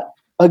Mhm. plot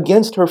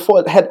against her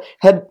foot.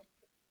 Had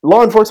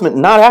law enforcement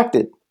not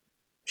acted,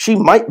 she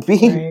might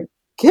be Right.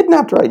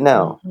 kidnapped right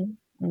now Mhm.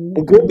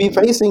 and could be Mhm.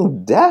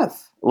 facing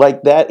death.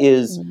 Like, that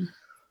is Mhm.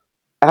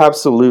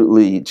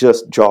 absolutely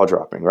just jaw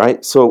dropping,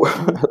 right? So,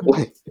 Mhm.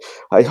 like,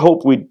 I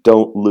hope we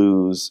don't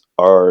lose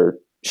our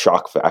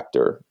shock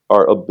factor,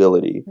 our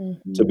ability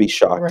to be Mhm.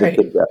 shocked at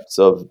the Right. depths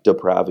of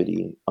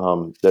depravity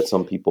that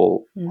some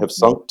people have Mhm.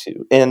 sunk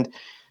to. And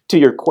to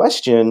your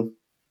question,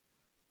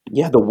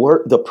 yeah,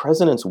 the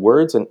president's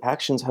words and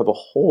actions have a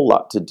whole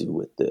lot to do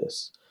with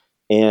this.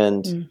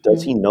 And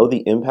does he Mhm. know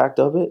the impact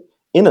of it?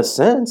 In a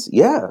sense,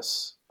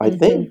 yes, I Mhm.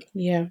 think,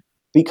 Yeah.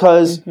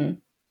 because Mhm.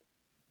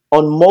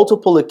 on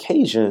multiple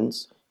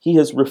occasions, he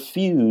has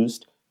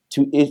refused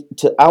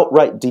to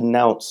outright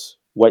denounce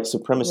white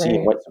supremacy and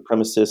Right. white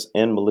supremacists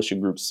and militia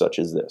groups such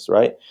as this,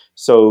 right?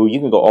 So you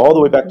can go all the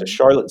way back to Mhm.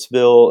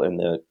 Charlottesville and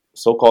the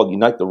so-called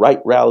Unite the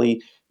Right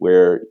rally,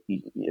 where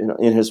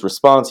in his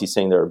response, he's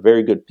saying there are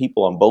very good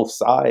people on both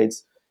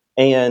sides.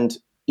 And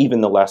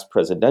even the last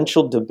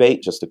presidential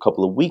debate just a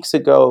couple of weeks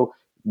ago,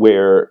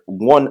 where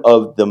one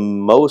of the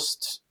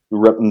most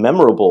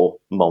memorable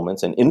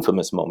moments and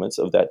infamous moments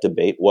of that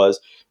debate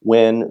was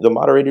when the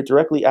moderator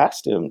directly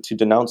asked him to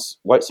denounce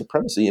white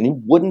supremacy and he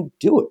wouldn't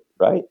do it,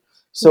 right?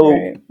 So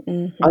Right. I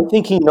Mhm.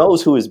 think he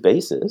knows who his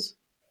base is,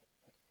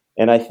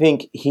 and I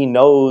think he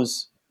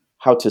knows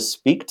how to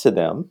speak to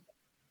them,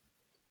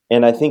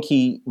 and I think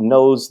he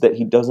knows that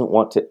he doesn't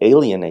want to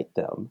alienate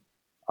them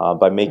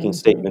by making Mhm.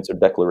 statements or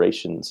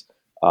declarations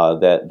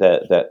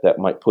that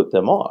might put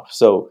them off.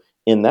 So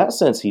in that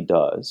sense, he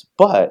does.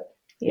 But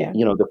Yeah.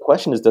 the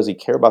question is, does he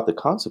care about the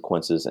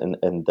consequences? And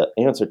the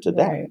answer to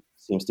that Right.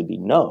 seems to be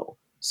no.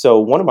 So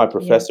one of my Yeah.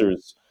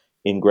 professors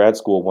in grad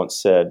school once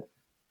said,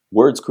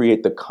 "Words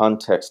create the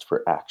context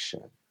for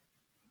action."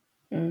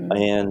 Mm.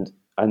 And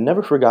I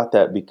never forgot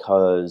that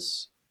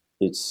because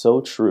it's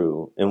so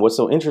true. And what's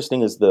so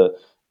interesting is the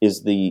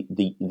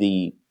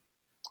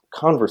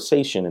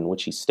conversation in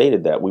which he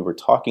stated that. We were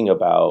talking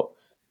about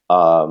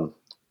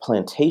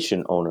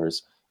plantation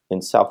owners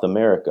in South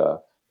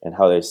America and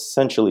how they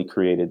essentially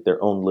created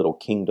their own little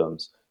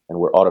kingdoms and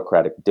were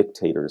autocratic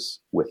dictators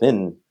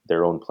within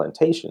their own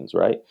plantations,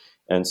 right?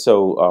 And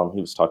so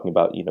he was talking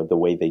about the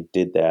way they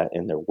did that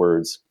and their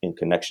words in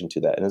connection to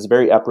that, and it's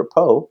very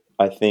apropos,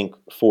 I think,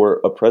 for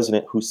a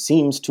president who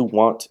seems to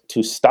want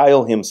to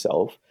style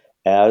himself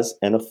as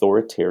an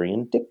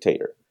authoritarian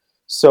dictator.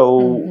 So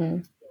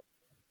Mhm.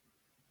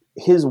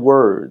 his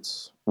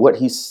words,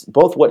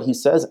 both what he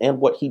says and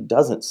what he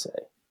doesn't say,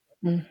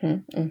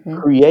 Mhm. Mhm.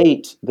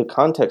 create the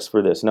context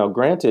for this. Now,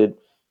 granted,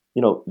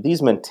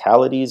 these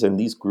mentalities and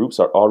these groups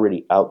are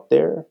already out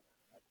there,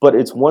 but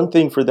it's one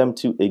thing for them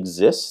to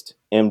exist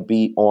and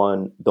be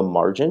on the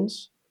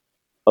margins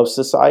of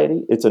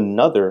society. It's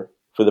another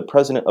for the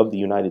president of the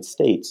United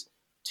States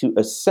to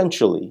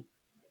essentially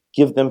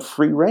give them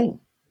free reign.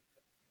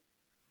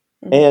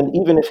 And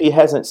Mhm. even if he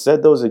hasn't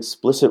said those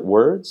explicit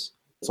words,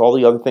 it's all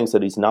the other things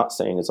that he's not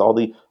saying. It's all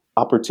the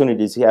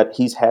opportunities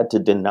he's had to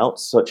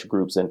denounce such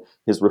groups and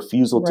his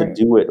refusal to Right.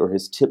 do it, or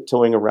his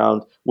tiptoeing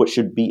around what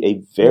should be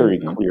a very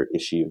Mhm. clear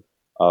issue,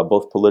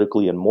 both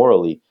politically and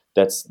morally.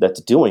 That's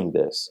doing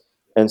this,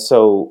 and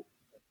so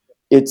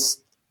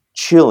it's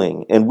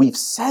chilling. And we've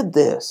said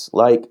this,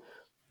 like,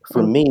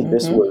 For me,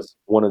 this Mm-hmm. was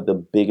one of the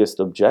biggest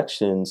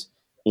objections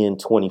in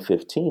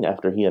 2015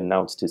 after he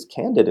announced his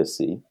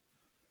candidacy,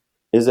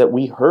 is that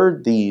we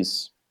heard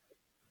these,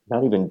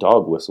 not even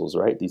dog whistles,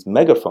 right? These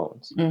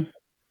megaphones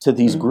to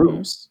these Mm-hmm.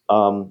 groups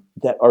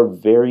that are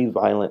very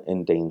violent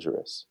and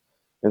dangerous.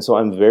 And so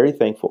I'm very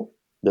thankful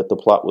that the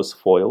plot was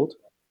foiled.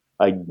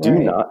 I do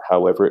Right. not,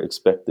 however,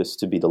 expect this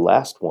to be the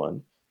last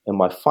one. And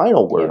my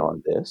final word Yep.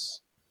 on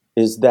this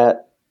is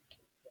that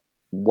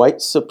white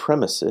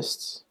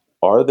supremacists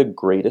are the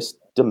greatest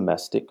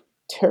domestic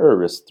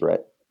terrorist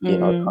threat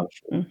in our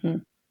country.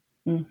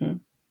 Mm-hmm. Mm-hmm.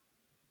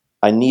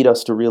 I need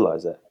us to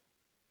realize that.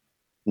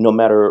 No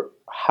matter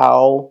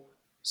how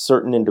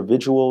certain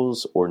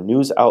individuals or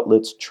news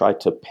outlets try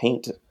to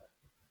paint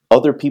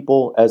other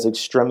people as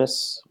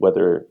extremists,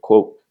 whether,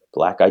 quote,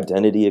 black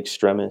identity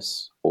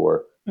extremists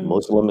or Mm-hmm.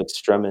 Muslim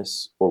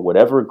extremists or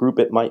whatever group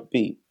it might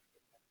be,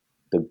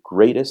 the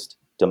greatest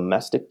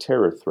domestic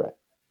terror threat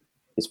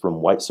is from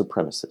white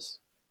supremacists.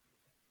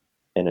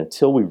 And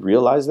until we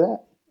realize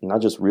that,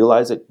 not just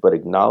realize it, but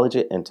acknowledge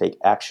it and take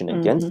action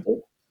against Mm-hmm.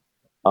 it,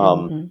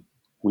 Mm-hmm.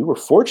 we were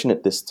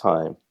fortunate this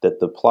time that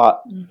the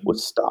plot Mm-hmm.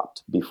 was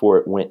stopped before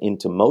it went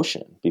into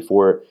motion,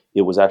 before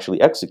it was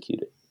actually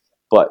executed.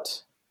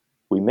 But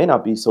we may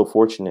not be so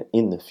fortunate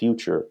in the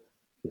future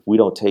if we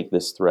don't take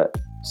this threat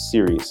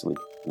seriously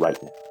right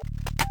now.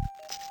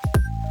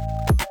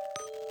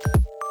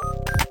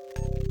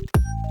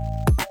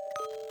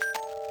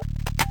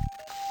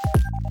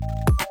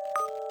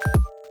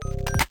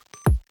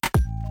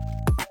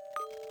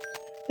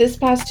 This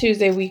past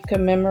Tuesday, we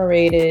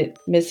commemorated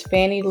Miss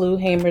Fannie Lou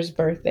Hamer's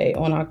birthday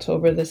on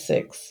October the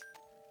 6th.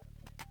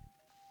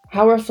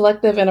 How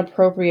reflective and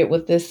appropriate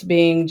with this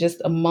being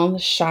just a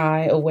month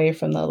shy away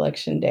from the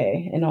election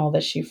day and all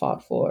that she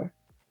fought for.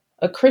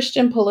 A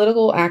Christian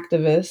political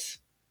activist,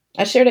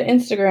 I shared an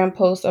Instagram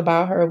post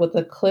about her with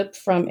a clip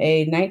from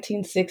a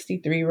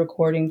 1963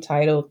 recording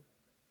titled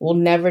We'll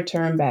Never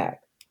Turn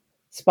Back,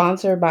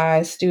 sponsored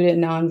by Student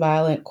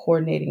Nonviolent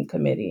Coordinating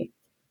Committee,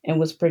 and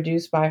was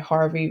produced by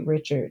Harvey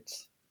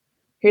Richards.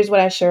 Here's what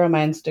I share on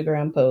my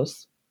Instagram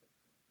post.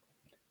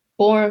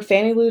 Born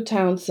Fannie Lou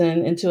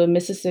Townsend into a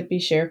Mississippi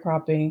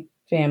sharecropping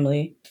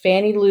family,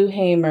 Fannie Lou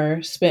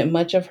Hamer spent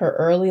much of her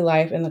early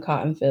life in the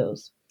cotton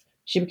fields.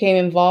 She became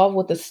involved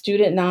with the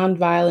Student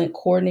Nonviolent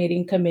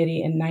Coordinating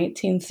Committee in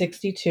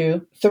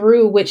 1962,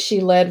 through which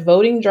she led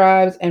voting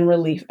drives and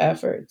relief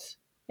efforts.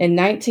 In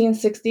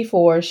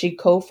 1964, she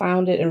co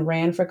founded and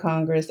ran for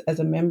Congress as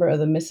a member of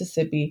the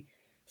Mississippi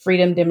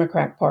Freedom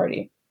Democratic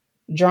Party,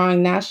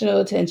 drawing national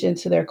attention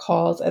to their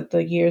cause at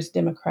the year's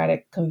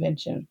Democratic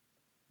Convention.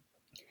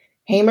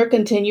 Hamer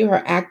continued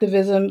her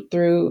activism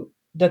through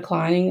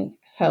declining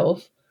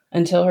health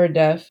until her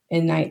death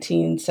in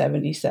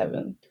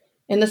 1977.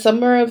 In the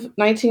summer of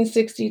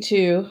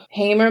 1962,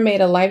 Hamer made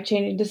a life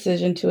changing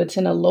decision to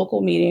attend a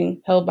local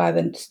meeting held by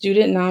the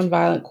Student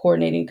Nonviolent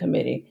Coordinating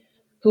Committee,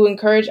 who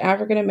encouraged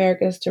African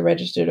Americans to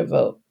register to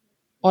vote.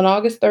 On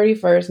August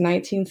 31st,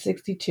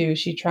 1962,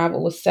 she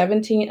traveled with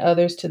 17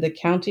 others to the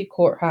county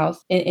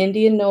courthouse in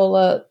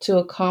Indianola to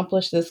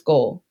accomplish this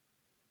goal.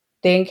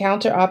 They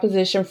encountered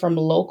opposition from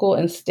local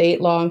and state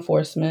law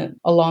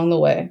enforcement along the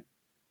way.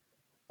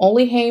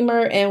 Only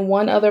Hamer and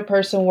one other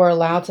person were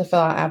allowed to fill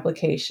out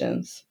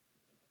applications.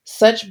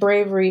 Such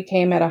bravery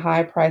came at a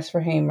high price for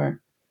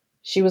Hamer.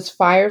 She was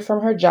fired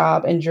from her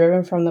job and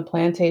driven from the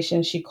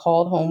plantation she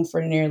called home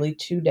for nearly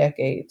 2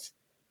 decades,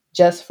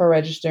 just for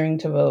registering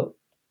to vote.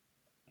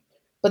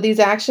 But these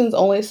actions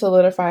only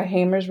solidify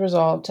Hamer's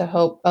resolve to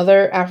help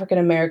other African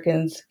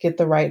Americans get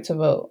the right to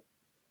vote.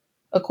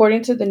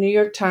 According to the New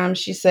York Times,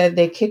 she said,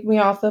 "They kicked me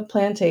off the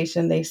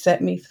plantation. They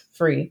set me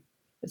free.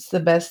 It's the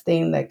best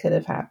thing that could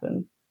have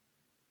happened."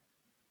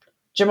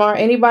 Jamar,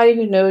 anybody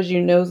who knows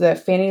you knows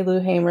that Fannie Lou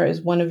Hamer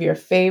is one of your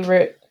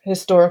favorite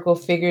historical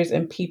figures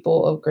and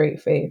people of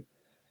great faith.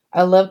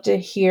 I love to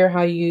hear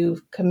how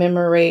you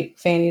commemorate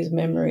Fannie's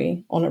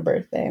memory on her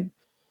birthday.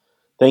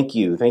 Thank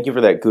you. Thank you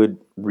for that good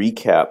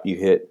recap. You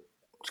hit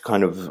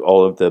kind of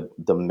all of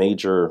the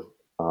major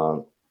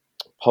um,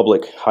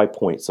 public high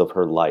points of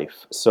her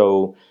life.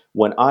 So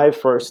when I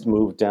first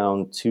moved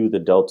down to the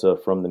Delta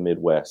from the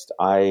Midwest,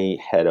 I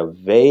had a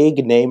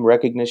vague name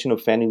recognition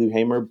of Fannie Lou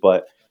Hamer,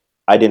 but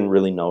I didn't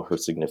really know her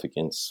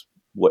significance,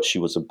 what she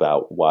was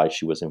about, why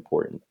she was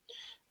important.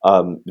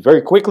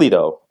 Very quickly,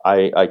 though,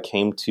 I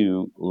came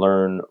to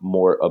learn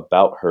more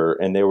about her,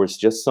 and there was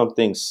just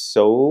something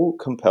so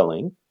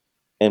compelling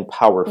and Mm-hmm.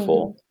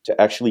 powerful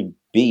to actually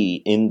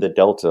be in the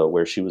Delta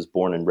where she was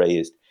born and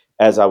raised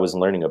as I was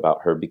learning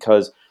about her.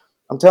 Because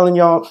I'm telling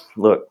y'all,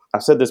 look,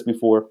 I've said this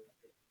before.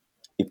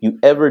 If you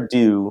ever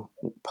do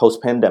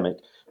post pandemic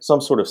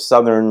some sort of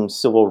Southern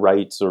civil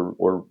rights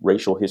or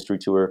racial history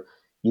tour,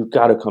 you've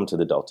got to come to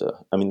the Delta.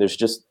 I mean, it's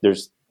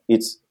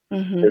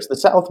Mm-hmm. there's the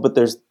South, but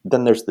there's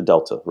the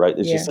Delta, right?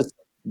 It's just Yeah.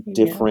 a Yeah.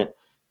 different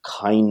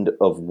kind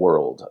of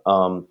world.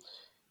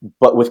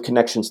 But with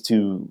connections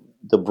to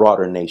the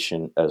broader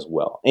nation as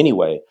well.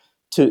 Anyway,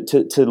 to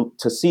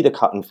see the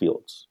cotton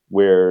fields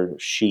where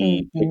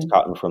she picked Mm-hmm.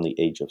 cotton from the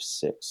age of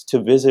 6, to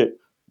visit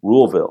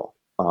Ruleville,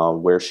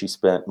 where she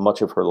spent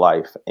much of her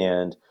life,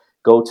 and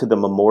go to the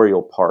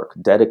memorial park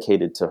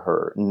dedicated to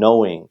her,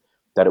 knowing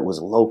that it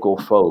was local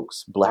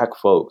folks, Black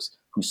folks,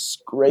 who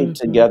scraped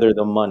Mhm. together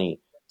the money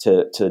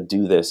to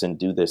do this and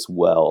do this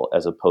well,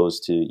 as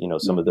opposed to,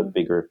 some of the Mhm.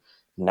 bigger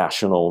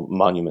national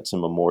monuments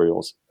and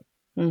memorials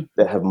that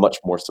Mhm. have much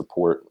more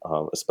support,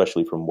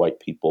 especially from white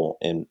people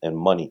and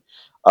money.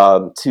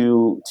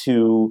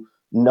 To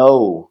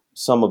know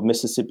some of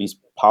Mississippi's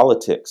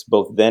politics,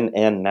 both then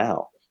and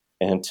now,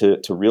 and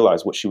to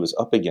realize what she was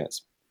up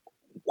against.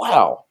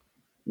 Wow,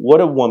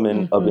 what a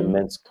woman of Mhm.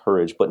 immense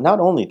courage! But not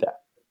only that,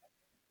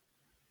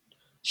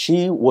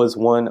 she was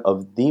one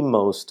of the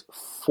most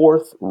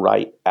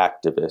forthright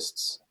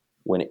activists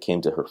when it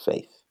came to her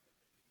faith.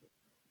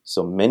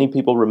 So many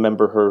people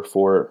remember her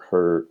for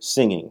her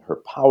singing, her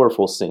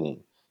powerful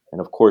singing. And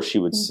of course, she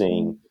would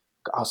sing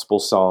Mhm. gospel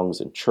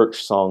songs and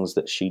church songs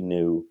that she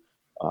knew.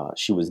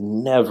 She was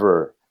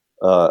never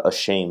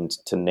ashamed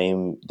to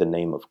name the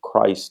name of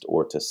Christ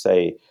or to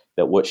say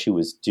that what she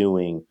was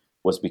doing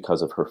was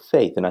because of her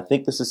faith. And I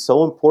think this is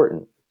so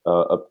important,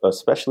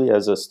 especially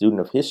as a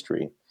student of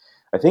history.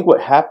 I think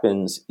what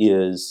happens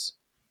is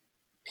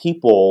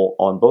people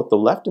on both the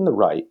left and the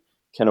right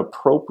can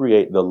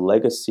appropriate the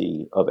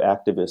legacy of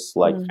activists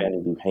like Mhm.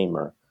 Fannie Lou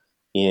Hamer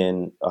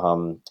in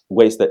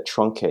ways that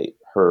truncate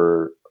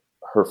her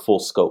full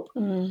scope.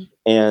 Mhm.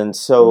 And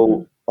so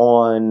Mhm.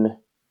 on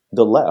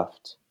the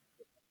left,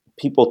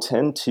 people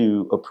tend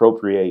to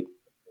appropriate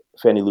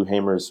Fannie Lou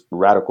Hamer's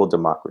radical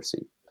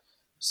democracy.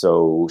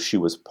 So she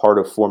was part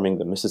of forming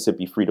the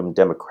Mississippi Freedom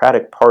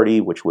Democratic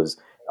Party, which was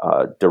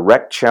a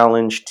direct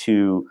challenge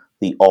to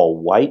the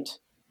all-white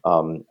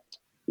um,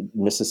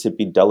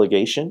 Mississippi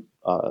delegation,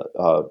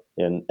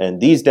 and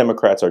these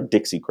Democrats are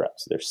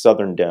Dixiecrats. They're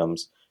Southern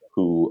Dems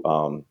who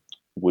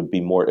would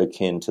be more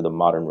akin to the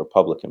modern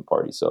Republican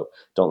Party. So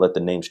don't let the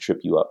names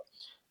trip you up.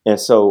 And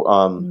so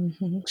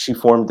Mhm. she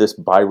formed this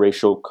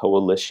biracial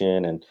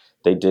coalition, and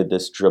they did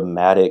this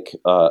dramatic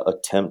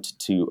attempt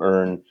to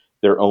earn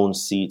their own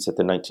seats at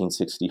the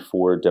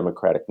 1964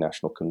 Democratic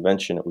National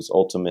Convention. It was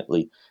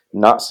ultimately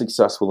not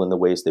successful in the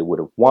ways they would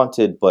have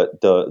wanted,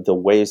 but the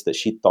ways that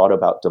she thought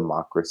about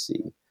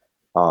democracy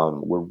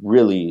were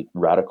really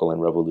radical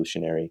and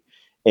revolutionary.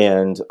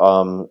 And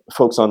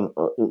folks on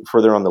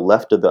further on the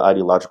left of the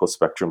ideological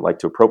spectrum like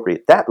to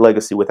appropriate that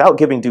legacy without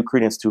giving due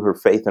credence to her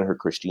faith and her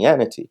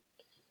Christianity.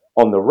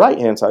 On the right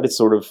hand side, it's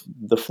sort of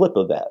the flip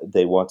of that.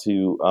 They want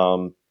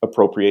to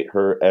appropriate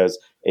her as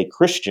a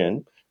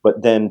Christian,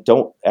 but then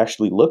don't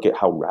actually look at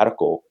how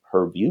radical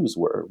her views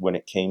were when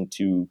it came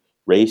to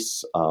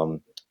race,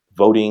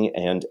 voting,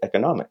 and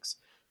economics.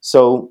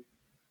 So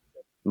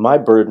my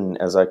burden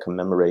as I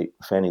commemorate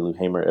Fannie Lou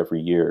Hamer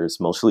every year is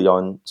mostly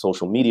on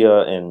social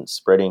media and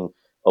spreading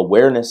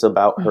awareness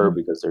about her, Mhm.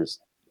 because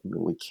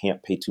we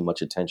can't pay too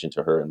much attention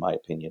to her, in my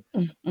opinion,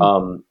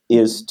 Mhm.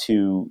 is Mhm.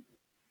 to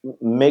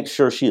make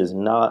sure she is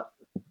not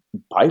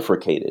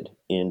bifurcated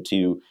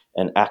into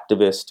an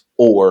activist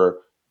or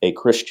a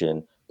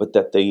Christian, but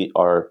that they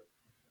are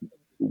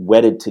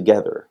wedded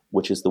together,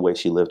 which is the way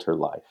she lived her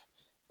life.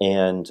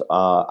 And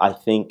I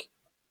think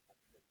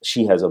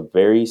she has a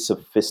very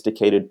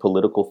sophisticated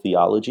political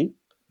theology,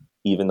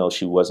 even though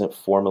she wasn't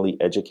formally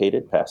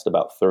educated past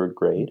about third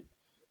grade.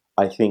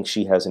 I think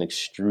she has an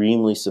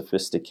extremely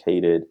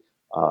sophisticated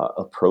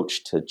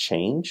approach to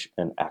change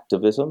and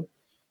activism.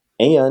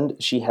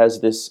 And she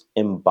has this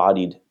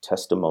embodied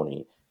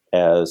testimony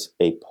as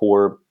a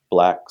poor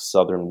Black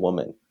Southern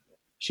woman.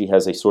 She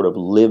has a sort of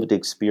lived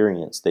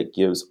experience that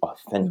gives Mhm.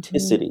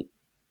 authenticity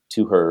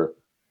to her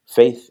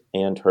faith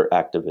and her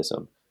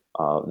activism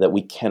that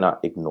we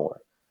cannot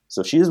ignore.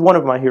 So she is one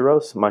of my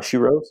heroes, my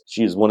sheroes.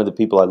 She is one of the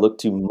people I look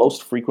to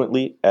most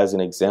frequently as an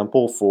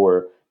example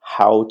for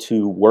how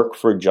to work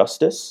for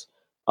justice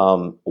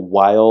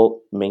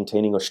while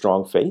maintaining a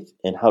strong faith,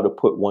 and how to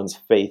put one's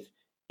faith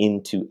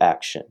into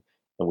action.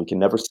 And we can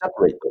never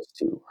separate those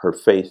two, her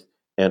faith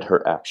and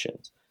her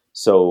actions.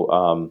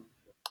 So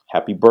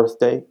happy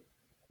birthday,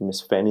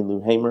 Miss Fannie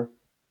Lou Hamer.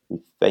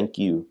 We thank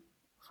you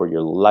for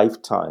your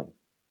lifetime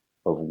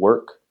of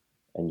work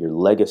and your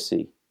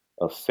legacy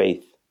of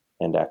faith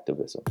and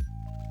activism.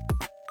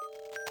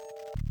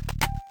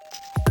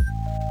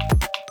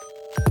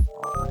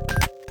 All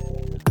right,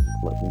 and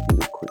let me do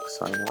the quick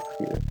sign off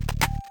here.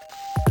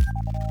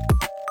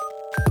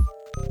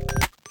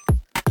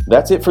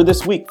 That's it for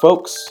this week,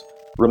 folks.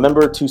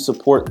 Remember to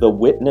support the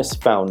Witness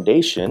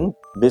Foundation.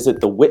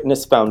 Visit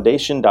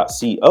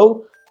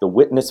thewitnessfoundation.co,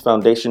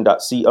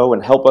 thewitnessfoundation.co,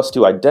 and help us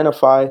to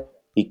identify,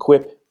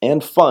 equip,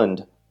 and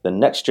fund the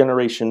next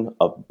generation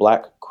of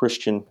Black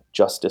Christian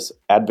justice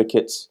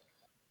advocates.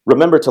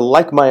 Remember to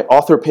like my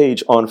author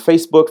page on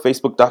Facebook,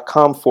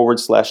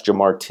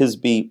 facebook.com/Jamar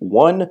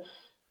Tisby1,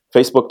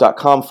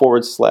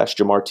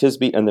 facebook.com/Jamar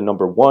Tisby, and the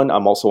number one.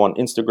 I'm also on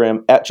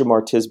Instagram at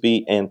Jamar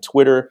Tisby and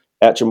Twitter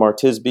at Jamar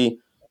Tisby.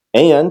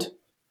 And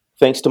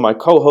thanks to my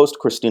co-host,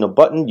 Christina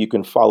Button, you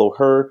can follow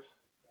her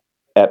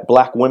at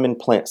Black Women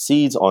Plant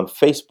Seeds on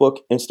Facebook,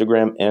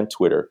 Instagram, and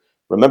Twitter.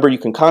 Remember, you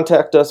can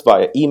contact us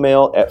via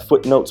email at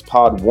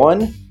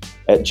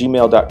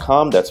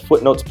footnotespod1@gmail.com. That's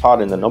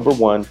footnotespod and the number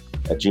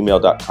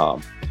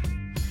 1@gmail.com.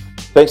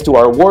 Thanks to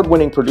our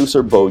award-winning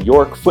producer, Bo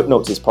York.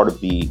 Footnotes is part of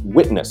the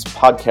Witness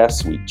podcast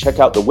suite. Check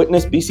out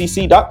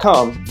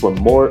thewitnessbcc.com for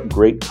more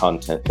great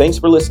content. Thanks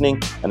for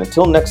listening, and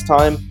until next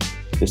time,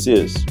 this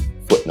is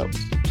Footnotes.